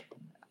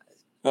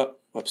 Oh,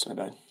 whoops, my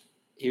bad.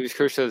 He was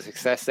crucial to the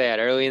success they had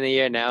early in the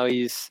year. Now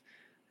he's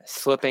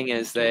slipping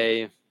as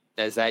that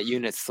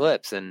unit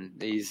slips, and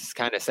he's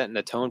kind of setting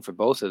the tone for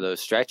both of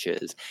those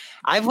stretches.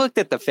 I've looked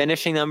at the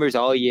finishing numbers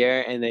all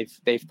year, and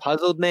they've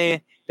puzzled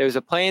me. There was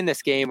a play in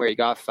this game where he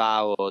got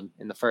fouled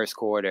in the first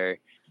quarter.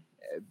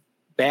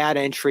 Bad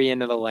entry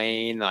into the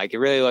lane. Like, it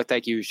really looked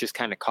like he was just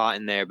kind of caught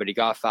in there, but he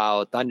got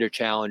fouled. Thunder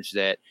challenged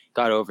it,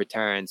 got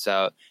overturned.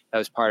 So that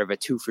was part of a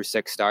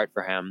 2-for-6 start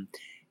for him.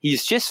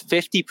 He's just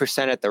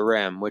 50% at the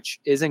rim, which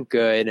isn't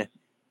good.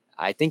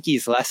 I think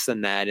he's less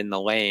than that in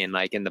the lane,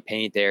 like in the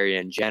paint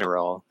area in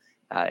general.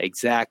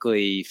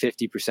 Exactly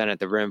 50% at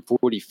the rim,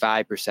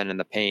 45% in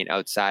the paint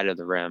outside of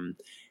the rim.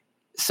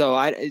 So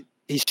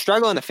he's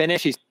struggling to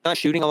finish. He's not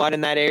shooting a lot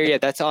in that area.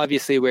 That's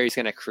obviously where he's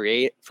going to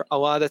create for a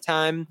lot of the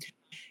time.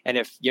 And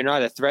if you're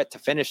not a threat to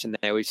finish in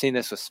there, we've seen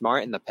this with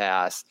Smart in the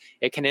past,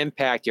 it can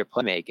impact your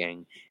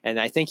playmaking. And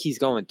I think he's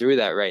going through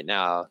that right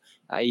now.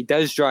 He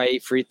does draw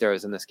 8 free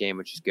throws in this game,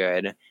 which is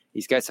good.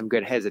 He's got some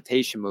good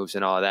hesitation moves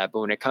and all of that. But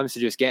when it comes to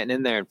just getting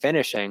in there and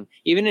finishing,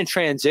 even in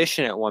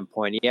transition at one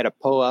point, he had to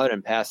pull out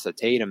and pass to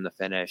Tatum to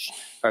finish,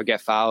 or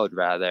get fouled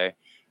rather.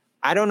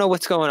 I don't know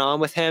what's going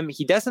on with him.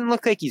 He doesn't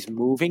look like he's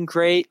moving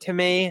great to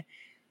me.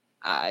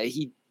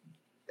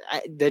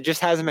 There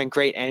just hasn't been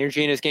great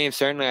energy in his game.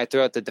 Certainly, I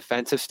threw out the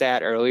defensive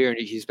stat earlier, and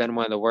he's been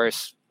one of the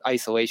worst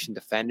isolation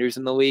defenders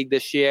in the league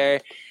this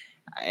year.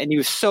 And he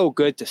was so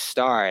good to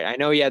start. I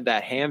know he had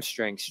that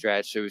hamstring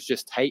stretch. It was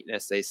just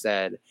tightness, they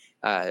said,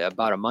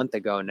 about a month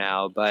ago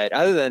now. But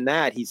other than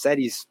that, he said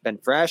he's been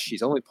fresh.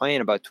 He's only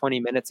playing about 20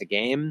 minutes a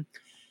game.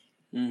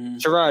 Mm-hmm.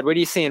 Gerard, what are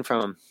you seeing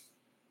from him?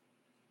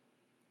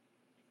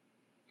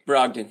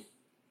 Brogdon.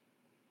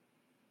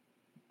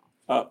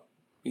 Oh,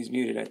 he's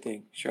muted, I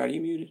think. Gerard, are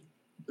you muted?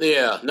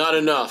 Yeah, not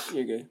enough.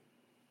 You're good.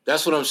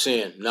 That's what I'm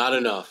seeing. Not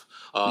enough.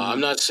 I'm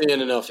not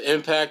seeing enough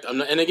impact.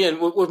 And again,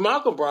 with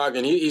Malcolm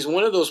Brogdon, he's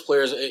one of those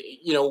players,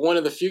 one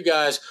of the few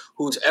guys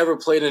who's ever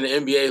played in the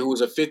NBA who was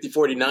a 50,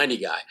 40, 90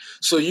 guy.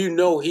 So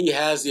he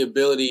has the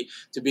ability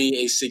to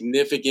be a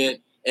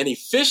significant and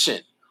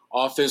efficient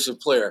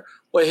offensive player.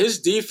 But his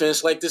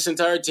defense, like this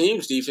entire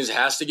team's defense,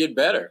 has to get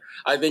better.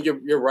 I think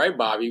you're right,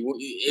 Bobby.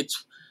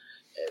 It's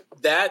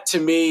that, to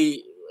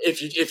me,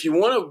 if you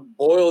want to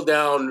boil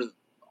down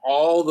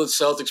all the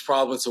Celtics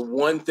problems to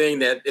one thing,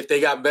 that if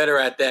they got better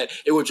at that,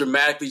 it would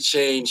dramatically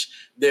change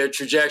their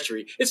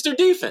trajectory. It's their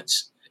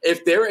defense.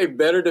 If they're a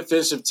better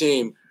defensive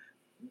team,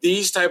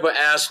 these type of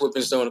ass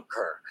whippings don't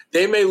occur.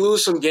 They may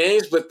lose some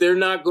games, but they're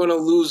not going to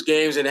lose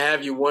games and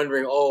have you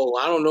wondering,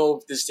 I don't know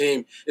if this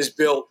team is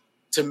built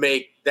to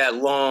make that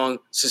long,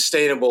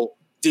 sustainable,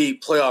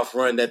 deep playoff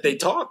run that they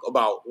talk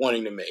about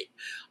wanting to make.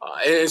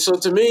 And so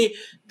to me,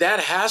 they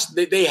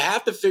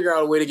have to figure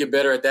out a way to get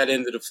better at that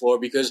end of the floor,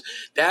 because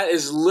that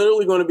is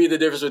literally going to be the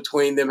difference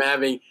between them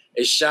having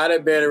a shot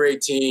at Banner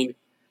 18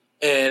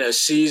 and a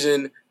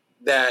season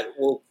that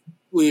will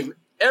leave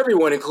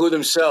everyone, including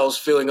themselves,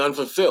 feeling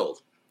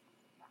unfulfilled.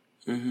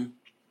 Mm-hmm.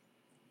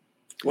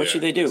 What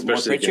should they do? More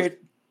Pritchard?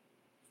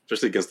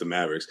 Especially against the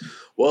Mavericks.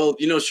 Well,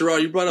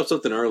 Sherrod, you brought up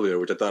something earlier,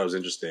 which I thought was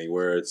interesting,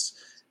 where it's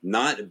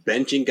not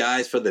benching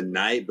guys for the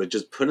night, but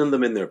just putting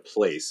them in their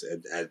place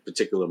at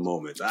particular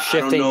moments.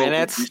 Shifting I don't know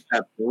minutes. If he's at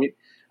that point.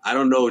 I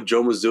don't know if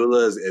Joe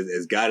Mazzulla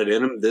has got it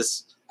in him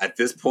at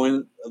this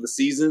point of the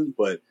season,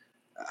 but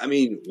I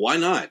mean, why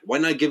not? Why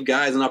not give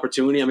guys an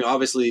opportunity? I mean,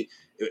 obviously,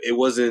 it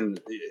wasn't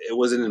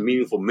in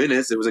meaningful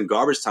minutes. It was in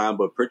garbage time,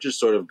 but Pritchard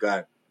sort of got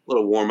a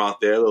little warm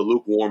out there, a little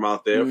lukewarm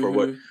out there for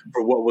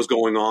what was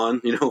going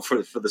on,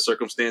 for the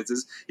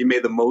circumstances. He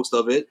made the most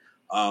of it.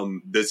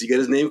 Does he get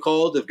his name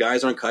called if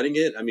guys aren't cutting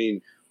it? I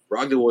mean,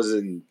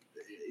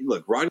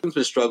 Brogdon's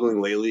been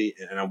struggling lately,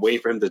 and I'm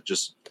waiting for him to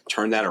just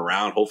turn that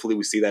around. Hopefully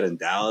we see that in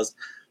Dallas.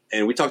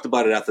 And we talked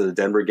about it after the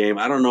Denver game.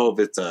 I don't know if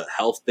it's a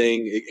health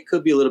thing. It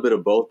could be a little bit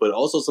of both, but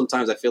also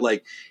sometimes I feel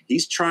like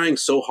he's trying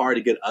so hard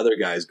to get other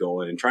guys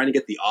going and trying to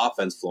get the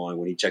offense flowing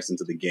when he checks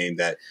into the game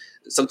that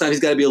sometimes he's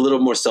got to be a little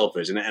more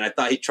selfish. And I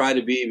thought he tried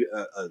to be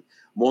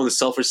more on the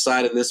selfish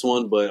side in this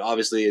one, but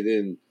obviously it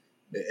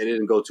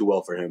didn't go too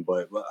well for him.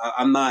 But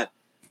I'm not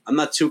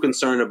too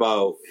concerned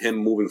about him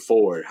moving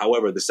forward.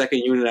 However, the second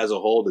unit as a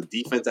whole, the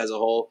defense as a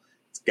whole,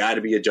 it's got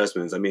to be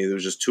adjustments. I mean, there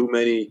was just too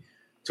many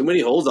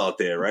holes out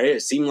there, right?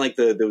 It seemed like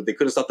they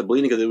couldn't stop the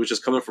bleeding because it was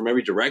just coming from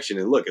every direction.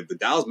 And look, if the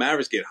Dallas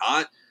Mavericks get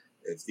hot,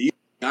 if these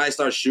guys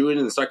start shooting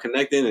and start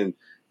connecting and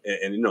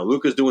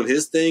Luka's doing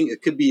his thing,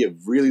 it could be a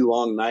really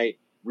long night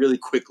really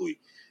quickly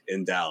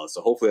in Dallas.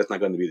 So hopefully that's not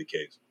going to be the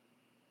case.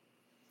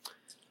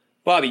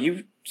 Bobby,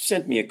 you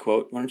sent me a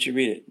quote. Why don't you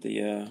read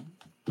it?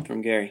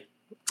 From Gary.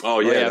 Oh,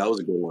 yeah, that was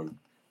a good one.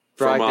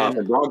 From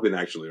Brogdon,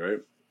 actually, right?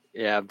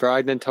 Yeah,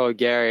 Brogdon told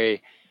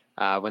Gary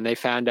when they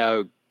found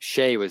out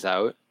Shea was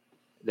out,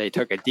 they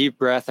took a deep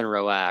breath and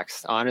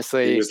relaxed.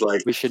 Honestly,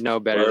 we should know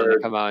better than to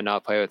come out and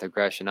not play with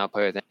aggression, not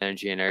play with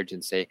energy and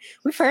urgency.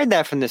 We've heard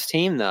that from this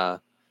team,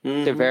 though,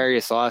 the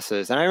various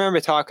losses. And I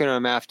remember talking to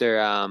him after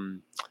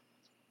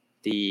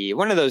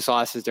one of those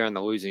losses during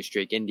the losing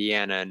streak,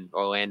 Indiana and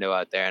Orlando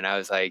out there, and I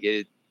was like,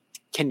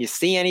 can you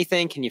see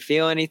anything? Can you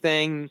feel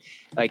anything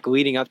like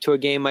leading up to a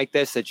game like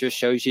this that just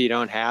shows you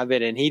don't have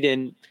it? And he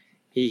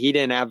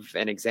didn't have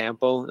an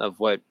example of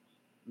what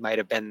might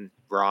have been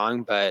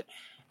wrong, but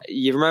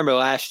you remember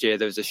last year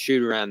there was a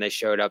shoot around they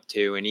showed up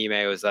to, and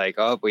Ime was like,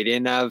 "Oh, we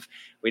didn't have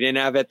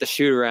at the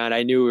shoot around.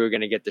 I knew we were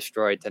going to get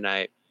destroyed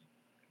tonight."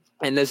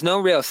 And there's no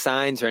real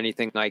signs or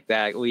anything like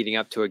that leading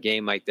up to a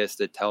game like this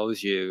that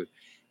tells you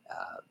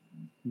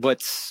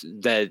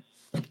that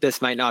this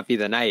might not be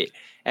the night.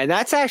 And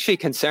that's actually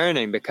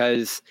concerning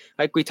because,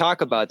 like we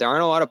talk about, there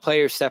aren't a lot of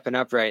players stepping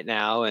up right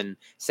now and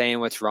saying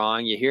what's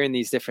wrong. You're hearing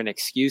these different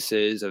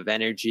excuses of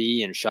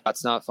energy and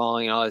shots not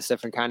falling and all this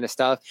different kind of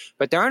stuff,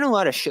 but there aren't a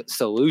lot of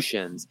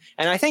solutions.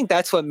 And I think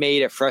that's what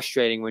made it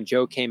frustrating when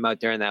Joe came out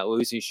during that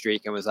losing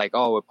streak and was like,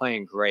 "Oh, we're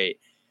playing great."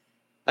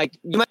 Like,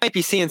 you might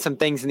be seeing some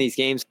things in these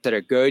games that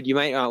are good. You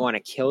might not want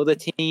to kill the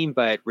team,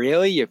 but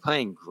really, you're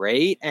playing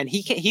great. And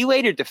he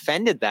later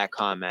defended that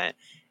comment.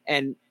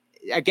 And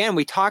again,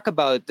 we talk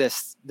about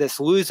this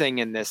losing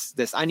and this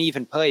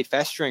uneven play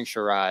festering,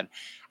 Sherrod.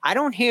 I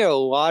don't hear a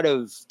lot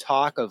of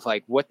talk of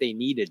like what they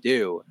need to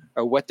do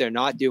or what they're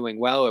not doing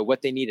well or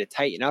what they need to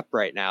tighten up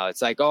right now.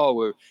 It's like, oh,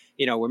 we're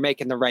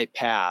making the right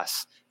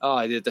pass.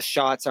 Oh, the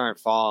shots aren't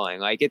falling.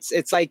 Like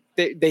it's like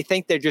they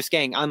think they're just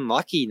getting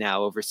unlucky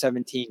now over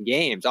 17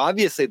 games.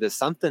 Obviously, there's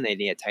something they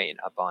need to tighten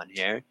up on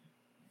here.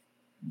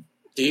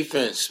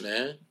 Defense,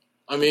 man.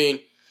 I mean,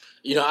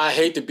 I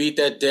hate to beat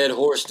that dead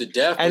horse to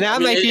death. And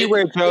that might be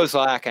where Joe's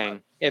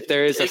lacking, if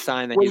there is a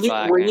sign that he's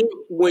lacking.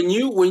 When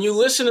you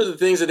listen to the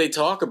things that they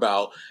talk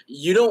about,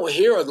 you don't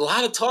hear a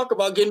lot of talk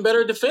about getting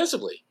better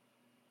defensively.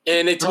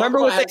 And they talk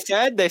what they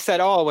said? They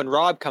said, "Oh, when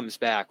Rob comes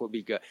back, we'll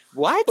be good."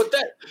 What? But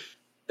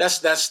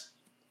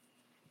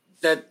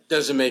that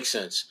doesn't make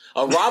sense.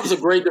 Rob's a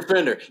great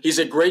defender. He's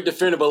a great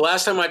defender. But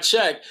last time I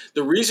checked,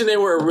 the reason they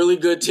were a really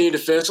good team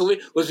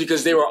defensively was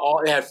because they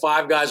had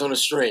 5 guys on a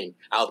string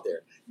out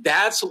there.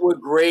 That's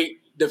what great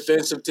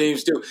defensive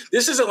teams do.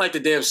 This isn't like the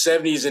damn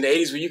 70s and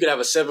 80s where you could have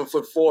a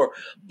 7'4"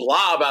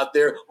 blob out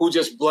there who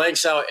just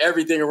blanks out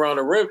everything around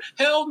the rim.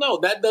 Hell no,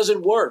 that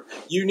doesn't work.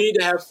 You need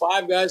to have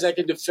 5 guys that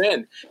can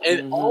defend.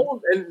 And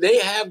and they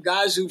have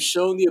guys who've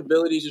shown the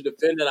ability to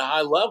defend at a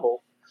high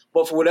level.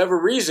 But for whatever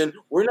reason,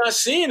 we're not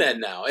seeing that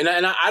now. And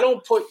I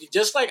don't put,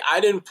 just like I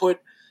didn't put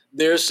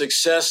their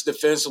success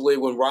defensively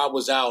when Rob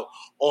was out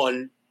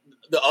on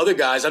the other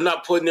guys, I'm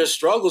not putting their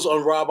struggles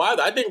on Rob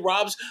either. I think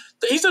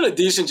he's done a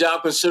decent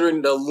job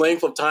considering the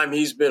length of time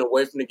he's been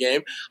away from the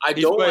game. I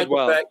don't like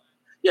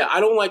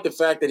the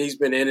fact that he's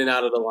been in and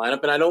out of the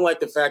lineup, and I don't like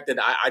the fact that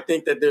I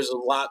think that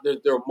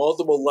there are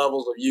multiple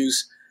levels of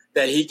use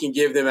that he can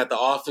give them at the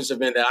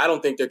offensive end that I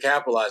don't think they're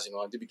capitalizing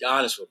on, to be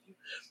honest with you.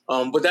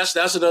 But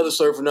that's another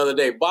story for another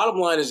day. Bottom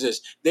line is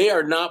this: they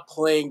are not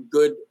playing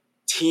good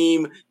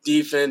team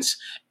defense,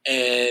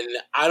 and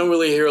I don't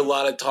really hear a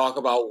lot of talk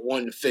about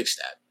wanting to fix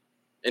that.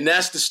 And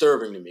that's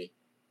disturbing to me.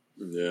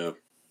 Yeah.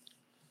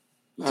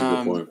 That's a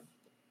good point.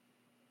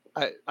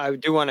 I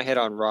do want to hit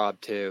on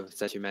Rob too,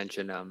 since you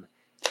mentioned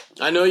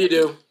I know you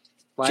do.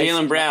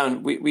 Jaylen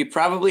Brown, we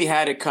probably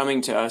had it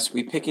coming to us.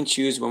 We pick and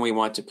choose when we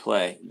want to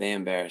play. They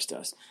embarrassed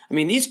us. I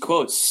mean, these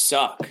quotes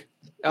suck.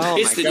 Oh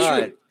It's my the God.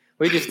 truth.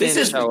 We just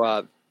didn't show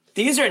up.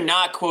 These are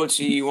not quotes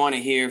you want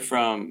to hear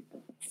from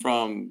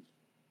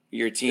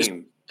your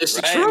team. It's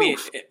the right?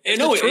 truth.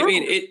 I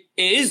mean, it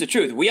is the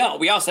truth. We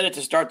all said it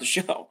to start the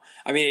show.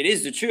 I mean, it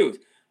is the truth.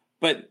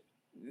 But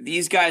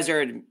these guys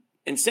are,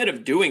 instead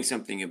of doing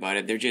something about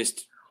it, they're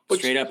just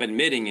straight up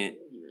admitting it.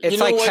 It's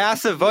like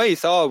passive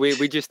voice. Oh,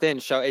 we just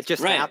didn't show. It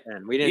just Right.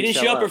 happened. We You didn't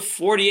show up for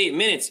 48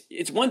 minutes.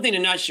 It's one thing to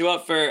not show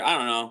up for, I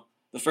don't know,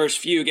 the first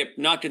few, get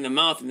knocked in the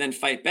mouth and then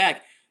fight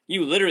back.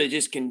 You literally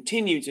just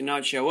continue to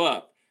not show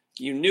up.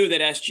 You knew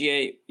that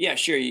SGA, yeah,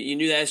 sure, you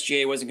knew that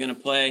SGA wasn't going to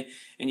play,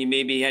 and you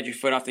maybe had your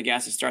foot off the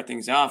gas to start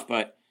things off,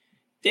 but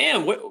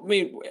damn,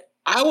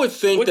 I would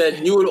think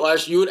that you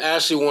would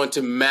actually want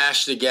to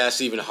mash the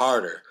gas even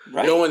harder.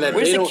 Right. Knowing that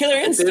Where's they the don't, killer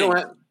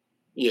instinct?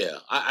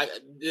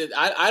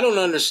 I don't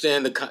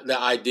understand the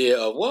idea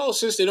of, well,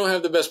 since they don't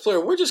have the best player,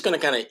 we're just going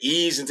to kind of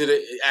ease into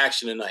the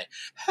action tonight.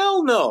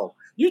 Hell no.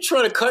 You're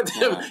trying to cut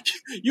them.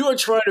 You're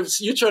trying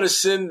to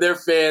send their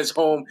fans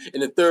home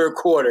in the third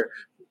quarter.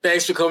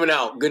 Thanks for coming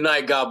out. Good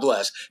night. God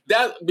bless.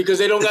 That because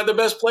they don't got the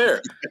best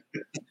player.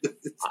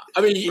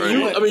 I mean,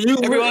 everyone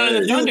on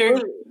the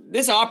Thunder.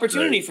 There's an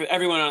opportunity for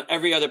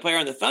every other player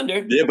on the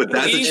Thunder. Yeah, but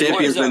that's a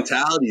champion's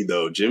mentality,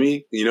 though,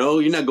 Jimmy. You know,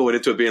 you're not going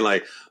into it being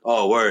like,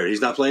 "Oh, word,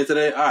 he's not playing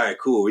today. All right,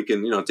 cool. We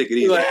can, take it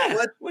easy."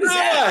 Yeah. What is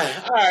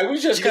that? All right, we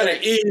just kind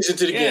of ease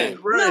into the game.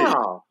 Right.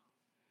 No.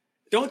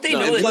 Don't they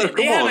know that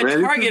they have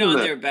a target on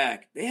their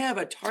back? They have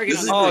a target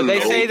on their back. Oh,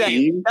 they say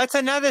that. That's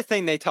another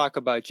thing they talk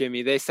about,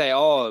 Jimmy. They say,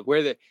 "Oh,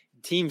 we're the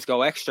teams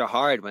go extra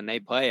hard when they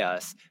play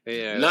us."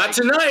 Not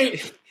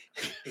tonight.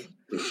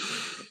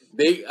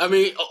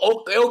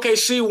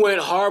 OKC went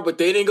hard, but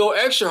they didn't go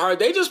extra hard.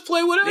 They just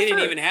play whatever. They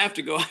didn't even have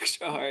to go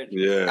extra hard.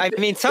 Yeah. I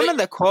mean, some of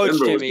the quotes,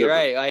 Jimmy,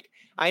 right? Like,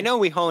 I know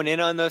we hone in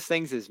on those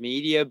things as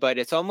media, but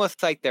it's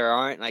almost like there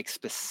aren't like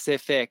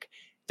specific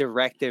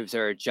directives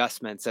or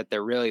adjustments that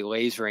they're really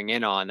lasering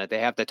in on that they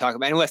have to talk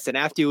about. And listen,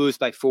 after you lose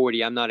by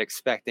 40, I'm not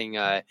expecting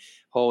a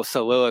whole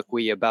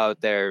soliloquy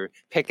about their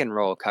pick and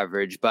roll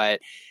coverage, but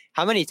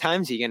how many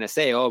times are you going to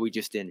say, "Oh, we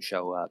just didn't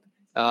show up"?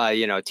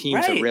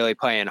 Teams are really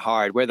playing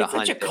hard. We're the It's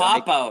such hunter. a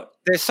cop out.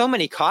 There's so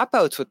many cop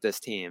outs with this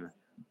team.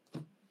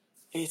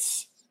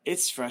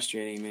 It's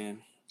frustrating, man.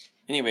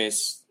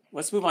 Anyways,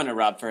 let's move on to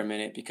Rob for a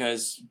minute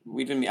because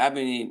I've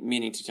been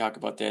meaning to talk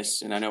about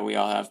this, and I know we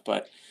all have.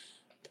 But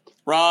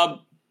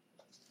Rob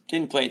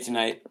didn't play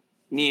tonight.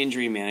 Knee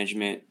injury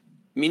management.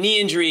 I mean,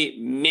 knee injury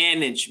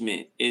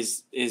management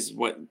is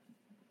what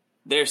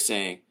they're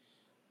saying.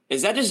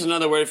 Is that just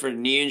another word for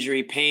knee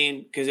injury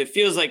pain? Because it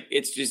feels like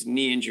it's just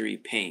knee injury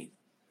pain.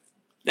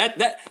 That's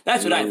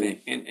what I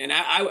think, and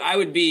I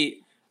would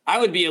be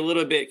a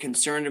little bit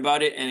concerned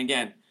about it. And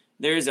again,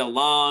 there's a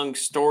long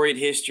storied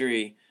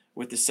history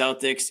with the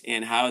Celtics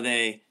and how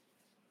they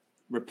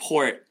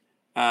report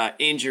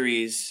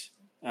injuries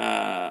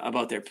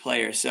about their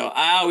players. So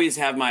I always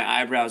have my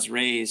eyebrows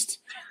raised.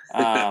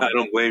 I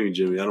don't blame you,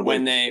 Jimmy. I don't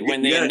blame you.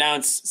 When they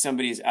announce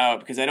somebody's out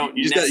because I don't.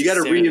 You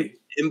got to read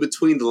in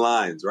between the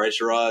lines, right,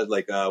 Sherrod?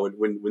 Like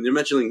when they're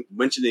mentioning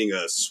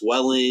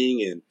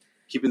swelling and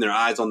keeping their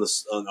eyes on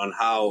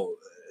how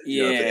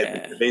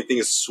if anything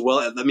is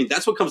swelling. I mean,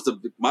 that's what comes to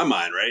my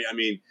mind, right? I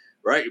mean,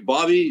 right,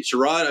 Bobby,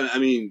 Sherrod. I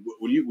mean,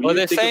 when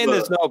they're saying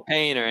there's no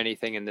pain or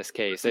anything in this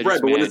case, right?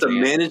 But when it's a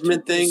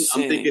management thing,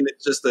 I'm thinking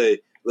it's just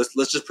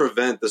let's just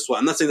prevent the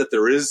swelling. I'm not saying that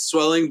there is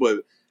swelling,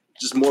 but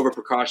just more of a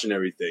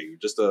precautionary thing,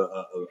 just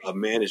a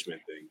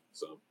management thing.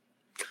 So,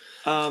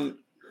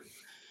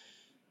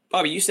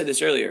 Bobby, you said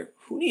this earlier.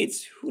 Who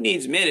needs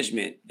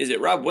management? Is it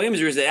Rob Williams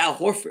or is it Al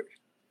Horford?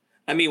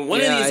 I mean, one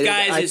of these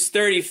guys is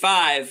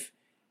 35,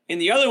 and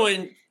the other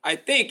one, I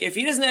think, if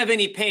he doesn't have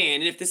any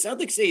pain, and if the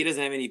Celtics say he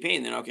doesn't have any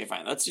pain, then okay,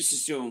 fine. Let's just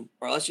assume,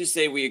 or let's just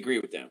say we agree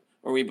with them,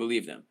 or we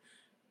believe them.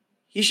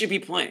 He should be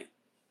playing.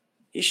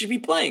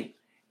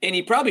 And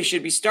he probably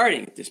should be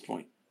starting at this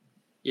point.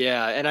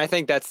 Yeah, and I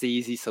think that's the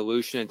easy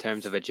solution in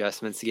terms of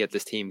adjustments to get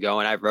this team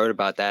going. I wrote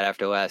about that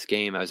after last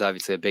game. I was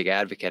obviously a big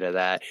advocate of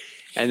that.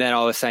 And then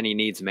all of a sudden he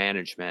needs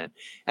management.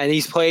 And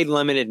he's played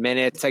limited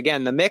minutes.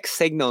 Again, the mixed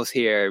signals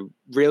here,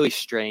 really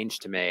strange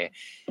to me.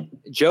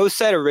 Joe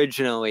said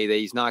originally that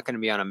he's not going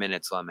to be on a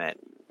minutes limit.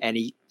 And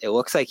it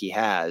looks like he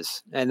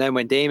has. And then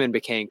when Damon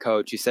became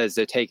coach, he says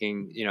they're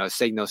taking,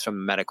 signals from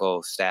the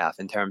medical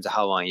staff in terms of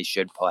how long he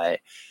should play.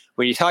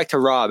 When you talk to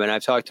Rob, and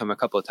I've talked to him a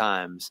couple of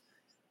times,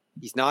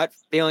 he's not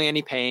feeling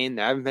any pain.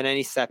 There haven't been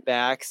any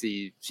setbacks.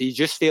 He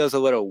just feels a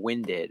little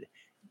winded.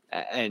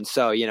 And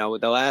so,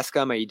 with the last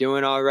gum, are you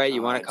doing all right?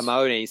 You want to come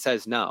out? And he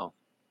says no.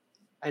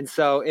 And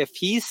so if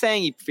he's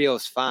saying he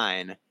feels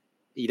fine,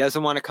 he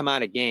doesn't want to come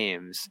out of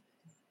games,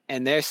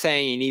 and they're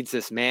saying he needs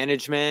this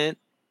management,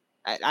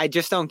 I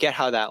just don't get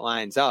how that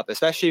lines up,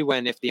 especially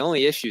if the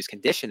only issue is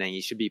conditioning,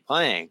 he should be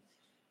playing.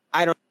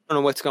 I don't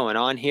know what's going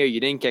on here. You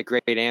didn't get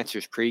great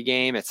answers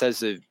pregame. It says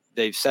that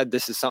they've said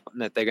this is something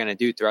that they're going to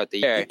do throughout the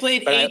year. He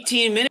played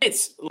 18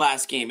 minutes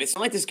last game. It's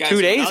not like this guy's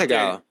 2 days out ago.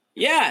 There.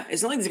 Yeah,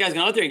 it's not like this guy's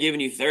going out there giving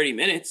you 30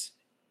 minutes.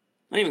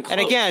 Not even close.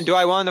 And again, do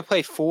I want to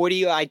play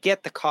 40? I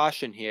get the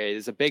caution here.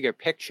 There's a bigger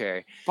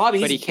picture. Bobby,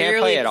 but he can't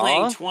barely play at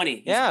playing all. 20.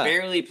 He's Yeah.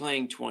 barely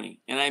playing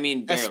 20. And I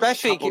mean barely.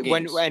 Especially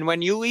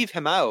when you leave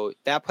him out,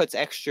 that puts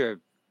extra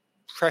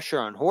pressure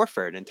on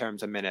Horford in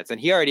terms of minutes.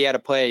 And he already had to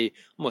play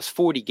almost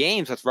 40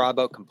 games with Rob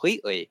out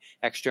completely.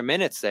 Extra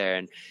minutes there.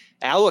 And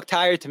Al looked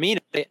tired to me.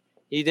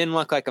 He didn't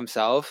look like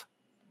himself.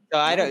 So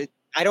I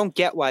don't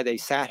get why they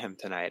sat him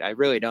tonight. I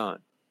really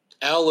don't.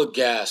 Al looked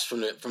gassed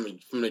from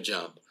the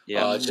jump.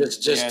 Yeah,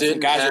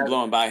 Didn't. Guys are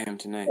blowing by him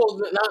tonight. Well,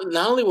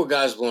 not only were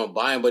guys blowing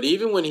by him, but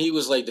even when he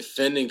was like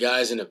defending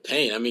guys in the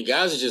paint, I mean,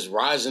 guys are just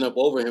rising up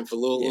over him for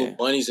little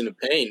bunnies in the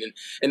paint,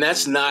 and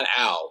that's not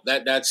Al.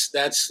 That's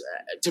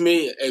to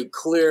me a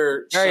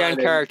clear, very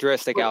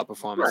uncharacteristic Al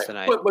performance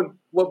tonight.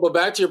 But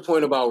back to your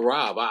point about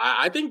Rob,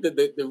 I think that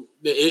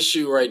the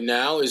issue right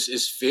now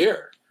is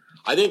fear.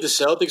 I think the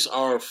Celtics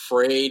are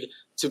afraid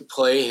to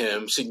play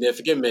him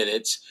significant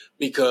minutes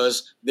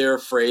because they're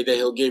afraid that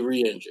he'll get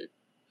re-injured.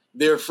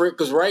 They're afraid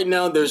because right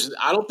now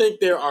I don't think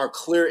there are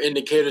clear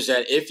indicators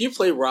that if you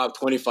play Rob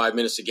 25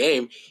 minutes a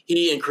game,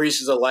 he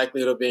increases the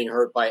likelihood of being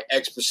hurt by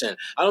X percent.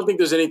 I don't think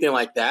there's anything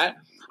like that.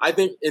 I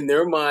think in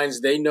their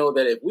minds, they know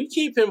that if we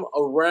keep him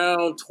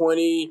around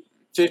 15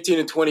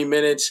 to 20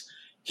 minutes,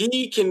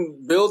 he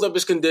can build up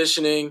his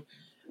conditioning.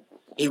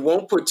 He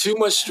won't put too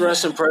much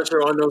stress and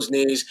pressure on those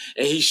knees,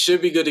 and he should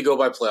be good to go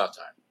by playoff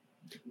time.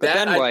 But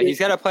then what? He's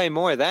got to play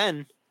more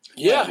then.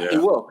 Yeah, he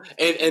will.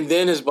 And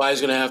then his body's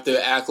going to have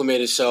to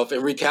acclimate itself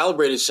and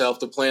recalibrate itself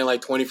to playing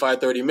like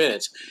 25, 30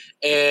 minutes.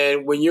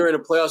 And when you're in a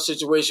playoff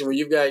situation where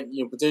you've got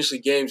potentially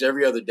games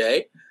every other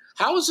day,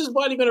 how is his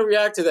body going to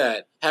react to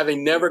that,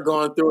 having never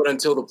gone through it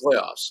until the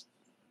playoffs?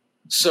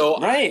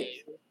 So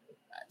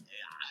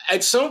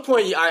at some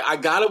point, I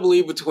got to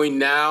believe between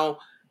now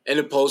and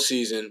the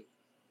postseason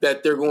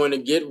that they're going to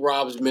get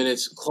Rob's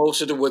minutes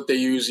closer to what they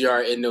usually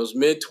are in those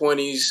mid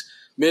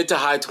to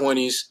high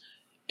 20s.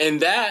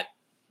 And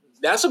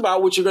that's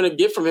about what you're going to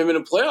get from him in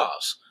the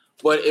playoffs.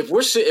 But if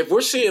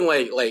we're seeing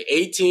like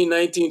 18,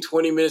 19,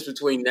 20 minutes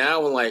between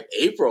now and like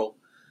April,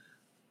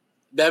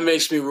 that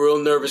makes me real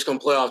nervous come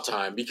playoff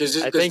time because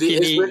I think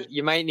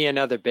you might need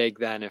another big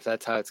then if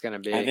that's how it's going to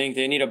be. I think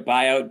they need a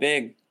buyout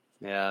big.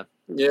 Yeah.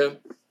 Yeah.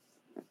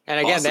 And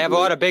again, they have a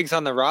lot of bigs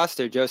on the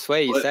roster. Joe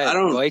Sway, you said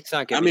Blake's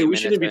not getting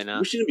minutes right now.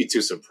 We shouldn't be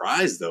too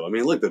surprised though. I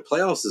mean, look, the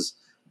playoffs is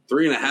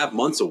 3.5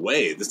 months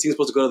away. This team's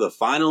supposed to go to the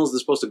finals. They're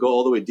supposed to go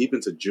all the way deep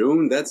into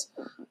June. That's,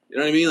 you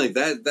know what I mean? Like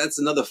that's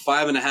another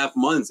 5.5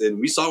 months. And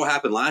we saw what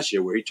happened last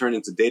year where he turned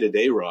into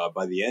day-to-day Rob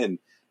by the end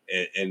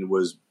and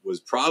was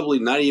probably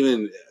not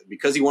even,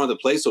 because he wanted to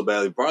play so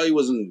badly, probably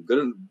wasn't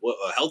good,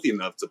 healthy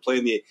enough to play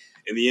in the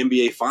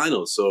NBA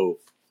finals. So,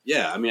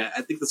 yeah, I mean,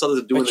 I think the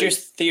Celtics are doing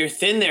it. But you're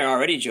thin there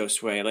already, Joe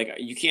Sway. Like,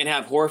 you can't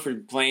have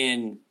Horford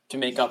playing to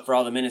make up for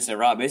all the minutes that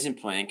Rob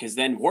isn't playing, because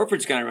then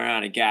Horford's going to run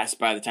out of gas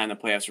by the time the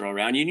playoffs roll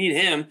around. You need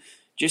him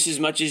just as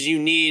much as you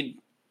need,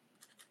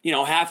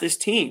 half this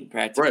team,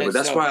 practically. Right, but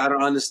that's why I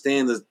don't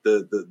understand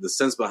the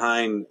sense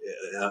behind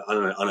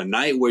on a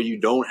night where you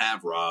don't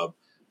have Rob.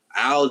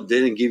 Al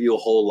didn't give you a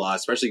whole lot,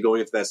 especially going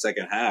into that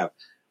second half.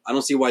 I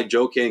don't see why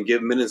Joe can't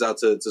give minutes out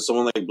to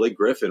someone like Blake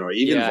Griffin or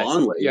even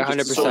Vonleh. You're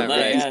 100%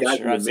 right. These guys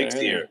in the mix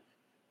here,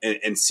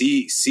 and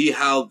see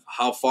how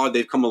far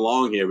they've come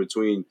along here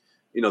between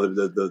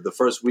the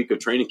first week of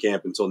training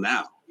camp until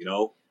now.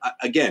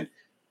 Again,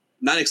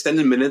 not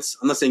extended minutes.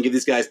 I'm not saying give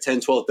these guys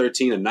 10, 12,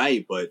 13 a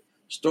night, but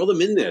just throw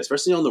them in there,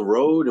 especially on the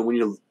road and when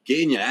you're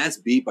getting your ass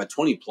beat by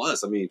 20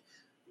 plus. I mean,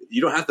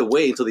 you don't have to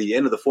wait until the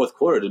end of the fourth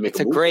quarter to make a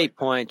move. It's a great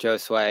point, Joe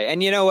Sway.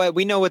 And you know what?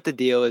 We know what the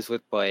deal is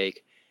with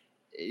Blake.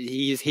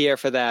 He's here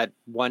for that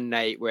one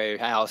night where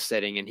Al's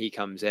sitting and he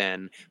comes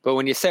in. But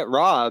when you sit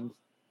Rob,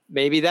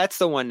 maybe that's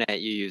the one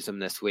night you use him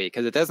this week,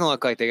 because it doesn't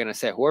look like they're going to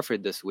sit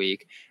Horford this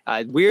week.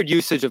 Weird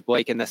usage of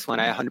Blake in this one.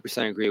 I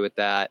 100% agree with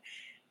that.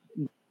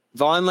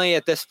 Vonleh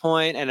at this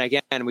point, and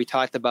again, we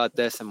talked about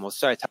this, and we'll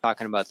start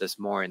talking about this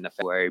more in the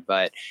February,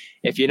 but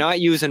if you're not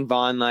using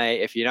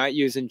Vonleh, if you're not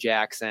using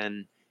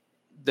Jackson,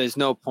 there's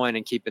no point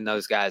in keeping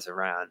those guys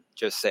around,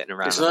 just sitting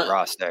around on the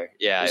roster.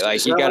 Yeah,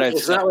 it's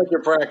not like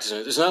you're practicing.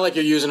 It's not like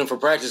you're using them for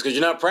practice, because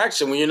you're not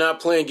practicing when you're not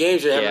playing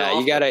games.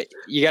 You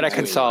gotta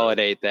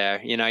consolidate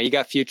there. You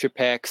got future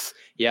picks.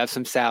 You have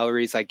some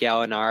salaries like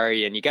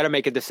Gallinari, and you got to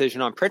make a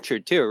decision on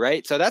Pritchard too,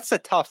 right? So that's a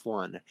tough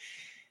one.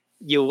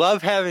 You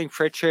love having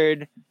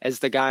Pritchard as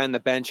the guy on the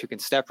bench who can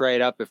step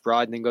right up if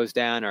Brogdon goes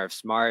down or if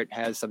Smart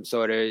has some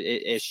sort of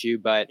issue.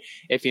 But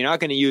if you're not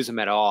going to use him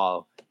at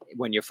all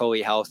when you're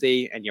fully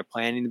healthy and you're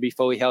planning to be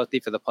fully healthy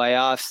for the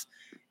playoffs,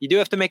 you do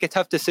have to make a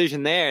tough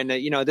decision there. And,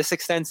 this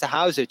extends to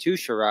Hauser too,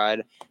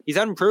 Sherrod. He's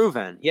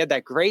unproven. He had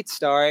that great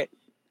start.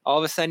 All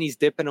of a sudden he's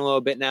dipping a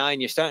little bit now,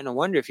 and you're starting to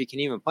wonder if he can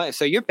even play.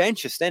 So your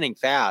bench is thinning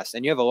fast,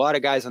 and you have a lot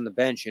of guys on the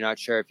bench you're not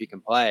sure if you can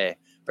play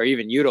or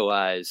even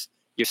utilize.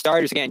 your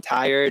starters are getting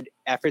tired,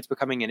 effort's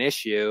becoming an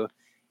issue.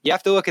 You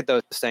have to look at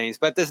those things,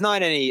 but there's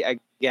not any,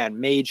 again,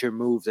 major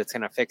move that's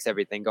going to fix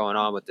everything going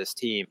on with this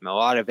team. A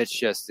lot of it's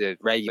just the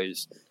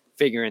regulars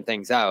figuring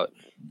things out.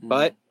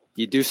 But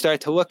you do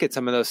start to look at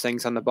some of those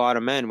things on the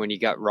bottom end when you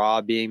got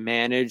Rob being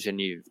managed and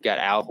you've got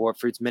Al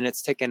Horford's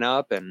minutes ticking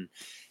up and,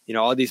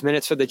 all these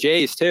minutes for the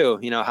Jays too.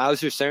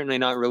 Hauser's certainly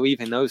not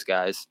relieving those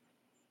guys.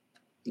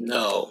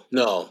 No,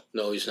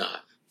 he's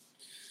not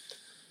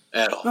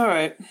at all. All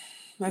right.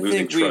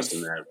 Losing trust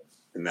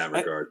in that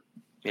regard.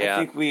 Yeah.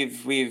 I think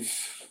we've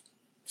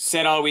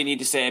said all we need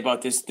to say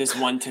about this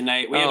one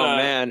tonight.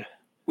 Man.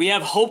 We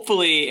have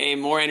hopefully a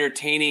more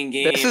entertaining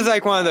game. This is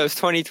like one of those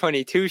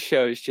 2022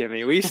 shows,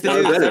 Jimmy. We used to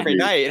do this every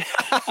night.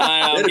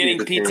 I'm getting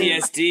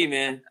PTSD,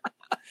 man.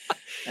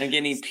 I'm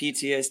getting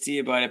PTSD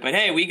about it. But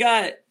hey, we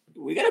got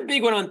a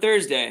big one on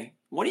Thursday.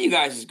 One of you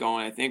guys is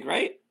going, I think,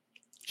 right?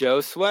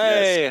 Joe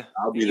Sway. Yes,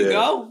 I'll be there. there. You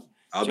go?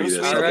 I'll be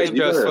there. All right,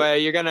 Joe Sway.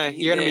 You're gonna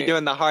be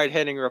doing the hard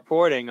hitting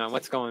reporting on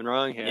what's going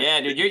wrong here. Yeah,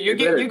 dude.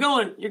 You're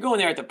going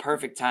there at the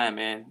perfect time,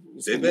 man.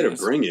 They better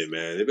bring it,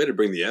 man. They better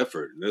bring the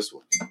effort in this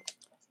one.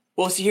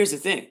 Well, see, here's the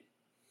thing.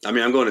 I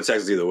mean, I'm going to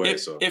Texas either way.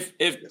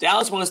 If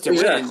Dallas wants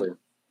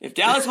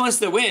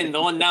to win,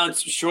 they'll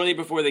announce shortly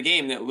before the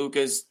game that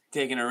Luka's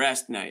taking a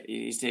rest night.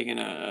 He's taking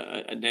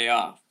a day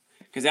off.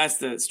 Because that's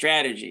the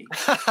strategy.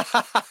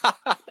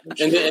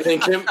 and then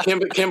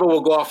Kemba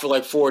will go off for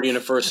like 40 in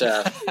the first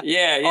half.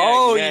 Yeah.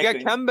 Oh, exactly.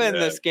 You got Kemba in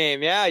this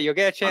game. Yeah, you'll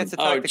get a chance to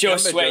talk to Joe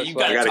Kemba. Sway, you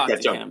got to talk to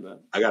Kemba.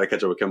 I got to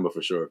catch up with Kemba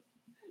for sure.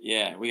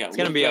 Yeah, it's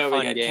going to be a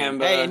fun game.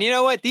 Kemba. Hey, and you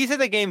know what? These are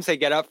the games they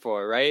get up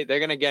for, right? They're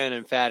going to get an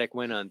emphatic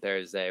win on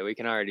Thursday. We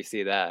can already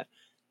see that.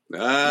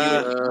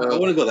 I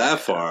wouldn't go that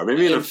far.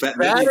 Maybe an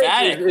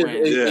emphatic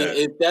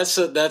win. That's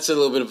a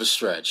little bit of a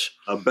stretch.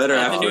 A better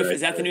effort.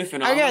 Is that the new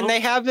phenomenon? Again, they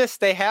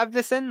have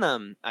this in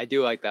them. I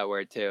do like that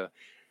word too.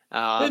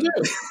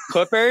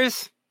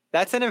 Clippers,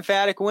 that's an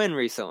emphatic win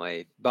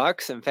recently.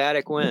 Bucks,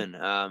 emphatic win.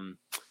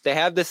 They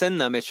have this in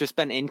them. It's just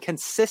been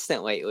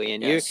inconsistent lately.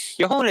 And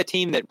you're holding a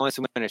team that wants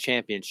to win a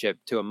championship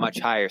to a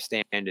much higher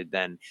standard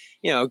than,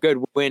 a good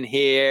win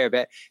here.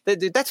 But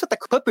that's what the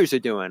Clippers are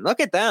doing. Look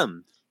at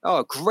them. Oh,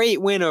 a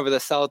great win over the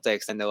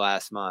Celtics in the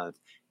last month.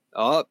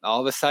 Oh, all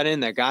of a sudden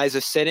their guys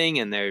are sitting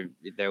and they're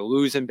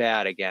losing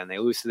bad again. They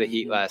lose to the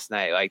Heat last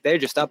night. Like they're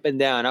just up and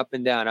down, up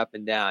and down, up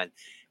and down.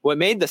 What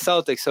made the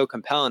Celtics so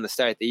compelling to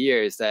start the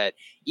year is that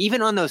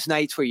even on those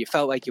nights where you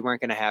felt like you weren't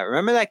going to have it.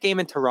 Remember that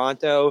game in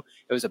Toronto?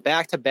 It was a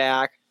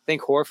back-to-back. I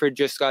think Horford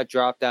just got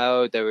dropped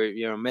out. They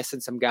were missing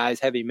some guys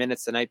heavy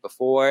minutes the night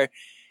before.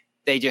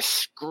 They just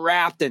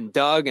scrapped and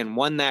dug and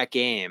won that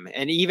game.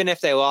 And even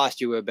if they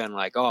lost, you would have been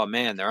like, oh,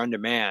 man, they're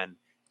undermanned.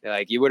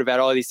 Like you would have had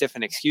all these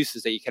different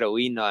excuses that you could have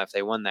leaned on if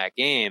they won that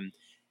game.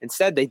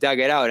 Instead, they dug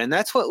it out. And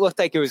that's what looked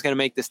like it was going to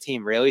make this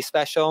team really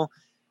special.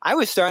 I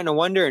was starting to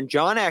wonder, and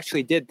John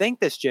actually did think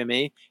this,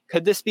 Jimmy,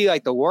 could this be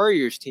like the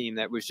Warriors team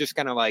that was just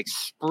going to like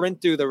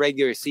sprint through the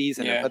regular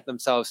season and put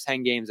themselves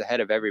 10 games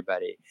ahead of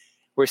everybody?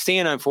 We're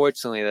seeing,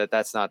 unfortunately, that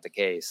that's not the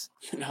case.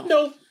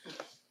 No.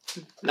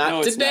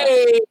 Not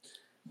today.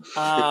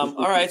 All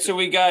right, so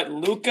we got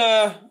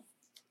Luka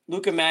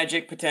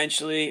Magic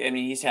potentially. I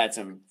mean, he's had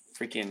some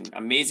freaking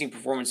amazing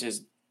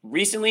performances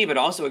recently, but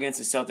also against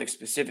the Celtics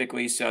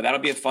specifically. So that'll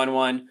be a fun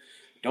one.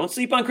 Don't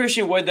sleep on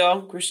Christian Wood,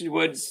 though. Christian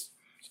Wood's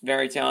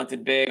very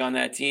talented big on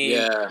that team.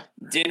 Yeah.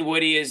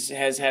 Dinwiddie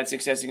has had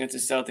success against the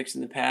Celtics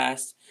in the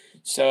past.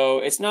 So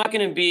it's not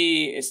going to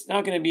be a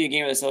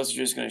game where the Celtics are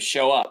just going to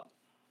show up.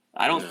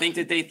 I don't think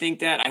that they think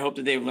that. I hope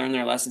that they've learned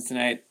their lessons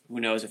tonight. Who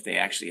knows if they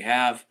actually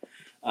have.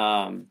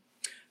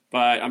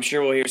 But I'm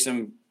sure we'll hear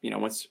some,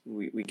 once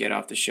we get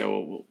off the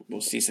show, we'll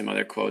see some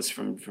other quotes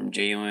from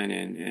Jalen.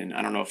 And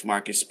I don't know if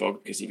Marcus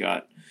spoke because he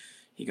got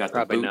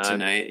probably the boot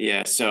tonight.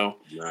 Yeah, so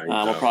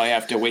we'll probably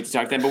have to wait to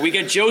talk to them. But we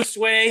got Joe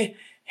Sway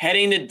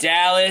heading to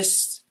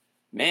Dallas.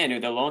 Man,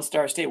 dude, the Lone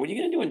Star State. What are you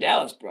going to do in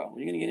Dallas, bro? What are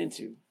you going to get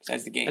into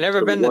besides the game? I've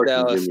never been to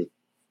Dallas.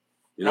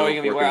 You're going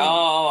to be where?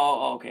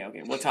 Oh, okay.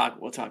 We'll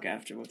talk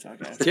after.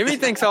 Jimmy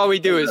thinks all we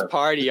do is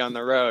party on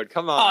the road.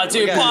 Come on. Oh,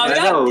 dude,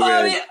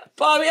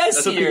 Bobby, I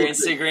see your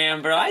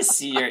Instagram, bro. I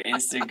see your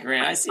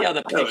Instagram. I see all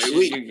the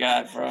pictures you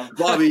got, bro.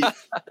 Bobby,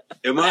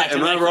 am I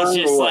wrong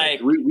or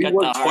what? We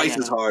work twice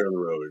as hard on the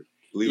road.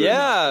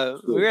 Yeah,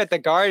 we were at the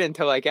Garden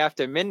till like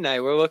after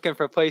midnight. We're looking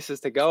for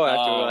places to go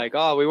after. We're like,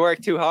 we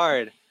worked too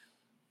hard.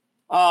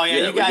 Oh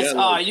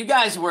yeah, you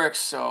guys work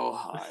so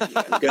hard.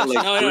 We got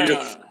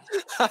like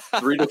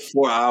 3 to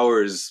 4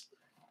 hours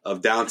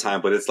of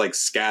downtime, but it's like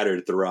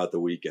scattered throughout the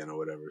weekend or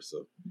whatever.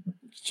 So,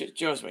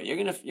 Joe Sway,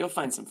 you'll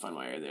find some fun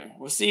while you're there.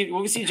 We'll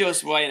see Joe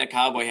Sway in a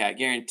cowboy hat,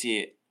 guarantee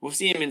it. We'll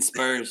see him in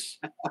Spurs.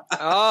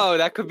 Oh,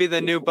 that could be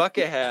the new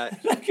bucket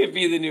hat. That could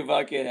be the new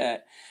bucket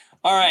hat.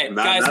 All right,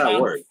 guys.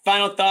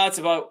 Final thoughts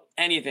about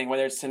anything,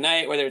 whether it's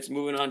tonight, whether it's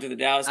moving on to the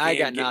Dallas game. I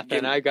got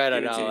nothing. I got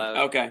it all out.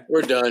 Okay.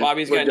 We're done.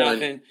 Bobby's got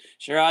nothing.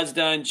 Sherrod's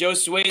done. Joe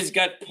Sway's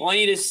got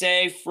plenty to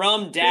say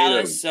from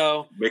Dallas.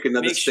 So make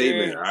another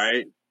statement, all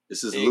right?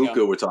 This is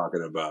Luka we're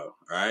talking about,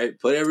 all right?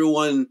 Put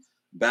everyone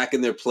back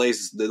in their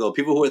place. You know,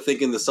 people who are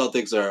thinking the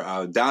Celtics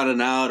are down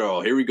and out,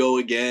 or here we go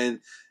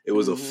again. It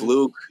was a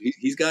fluke.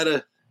 He's got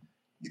to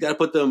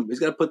put them. He's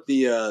got to put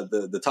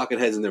the talking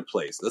heads in their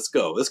place. Let's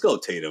go,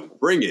 Tatum.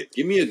 Bring it.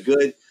 Give me a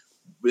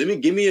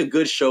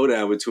good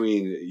showdown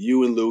between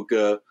you and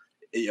Luka.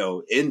 You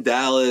know, in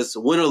Dallas,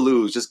 win or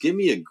lose, just give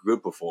me a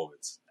good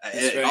performance.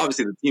 Right.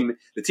 Obviously,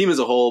 the team as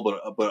a whole,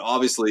 but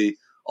obviously,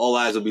 all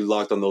eyes will be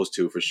locked on those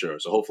two for sure.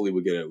 So hopefully,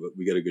 we get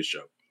a good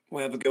show.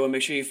 We'll have a good one.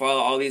 Make sure you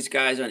follow all these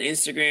guys on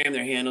Instagram.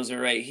 Their handles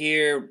are right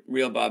here: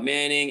 Real Bob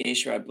Manning,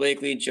 Ashrod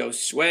Blakely, Joe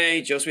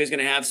Sway. Joe Sway is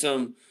going to have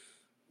some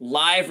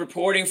live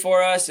reporting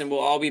for us, and we'll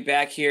all be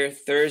back here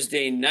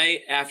Thursday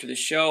night after the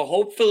show.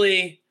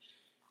 Hopefully,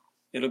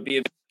 it'll be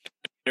a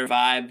better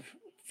vibe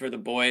for the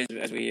boys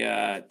as we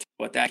talk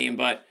about that game.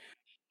 But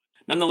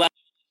nonetheless,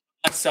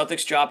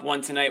 Celtics dropped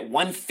one tonight,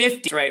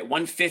 150, right?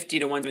 150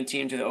 to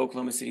 117 to the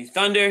Oklahoma City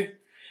Thunder.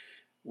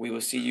 We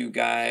will see you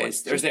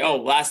guys Thursday. Oh,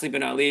 lastly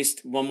but not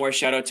least, one more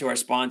shout out to our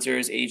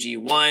sponsors,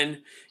 AG1.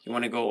 You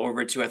want to go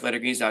over to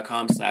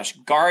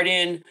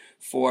athleticgreens.com/garden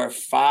for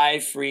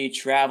 5 free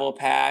travel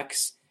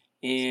packs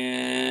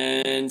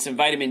and some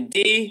vitamin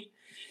D.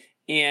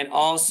 And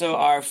also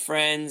our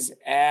friends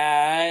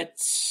at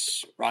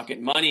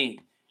Rocket Money.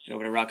 Head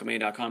over to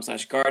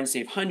rocketmoney.com/garden,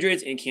 save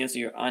hundreds, and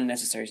cancel your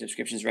unnecessary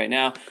subscriptions right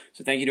now.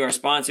 So thank you to our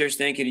sponsors.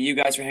 Thank you to you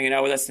guys for hanging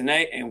out with us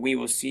tonight, and we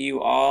will see you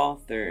all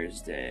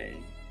Thursday.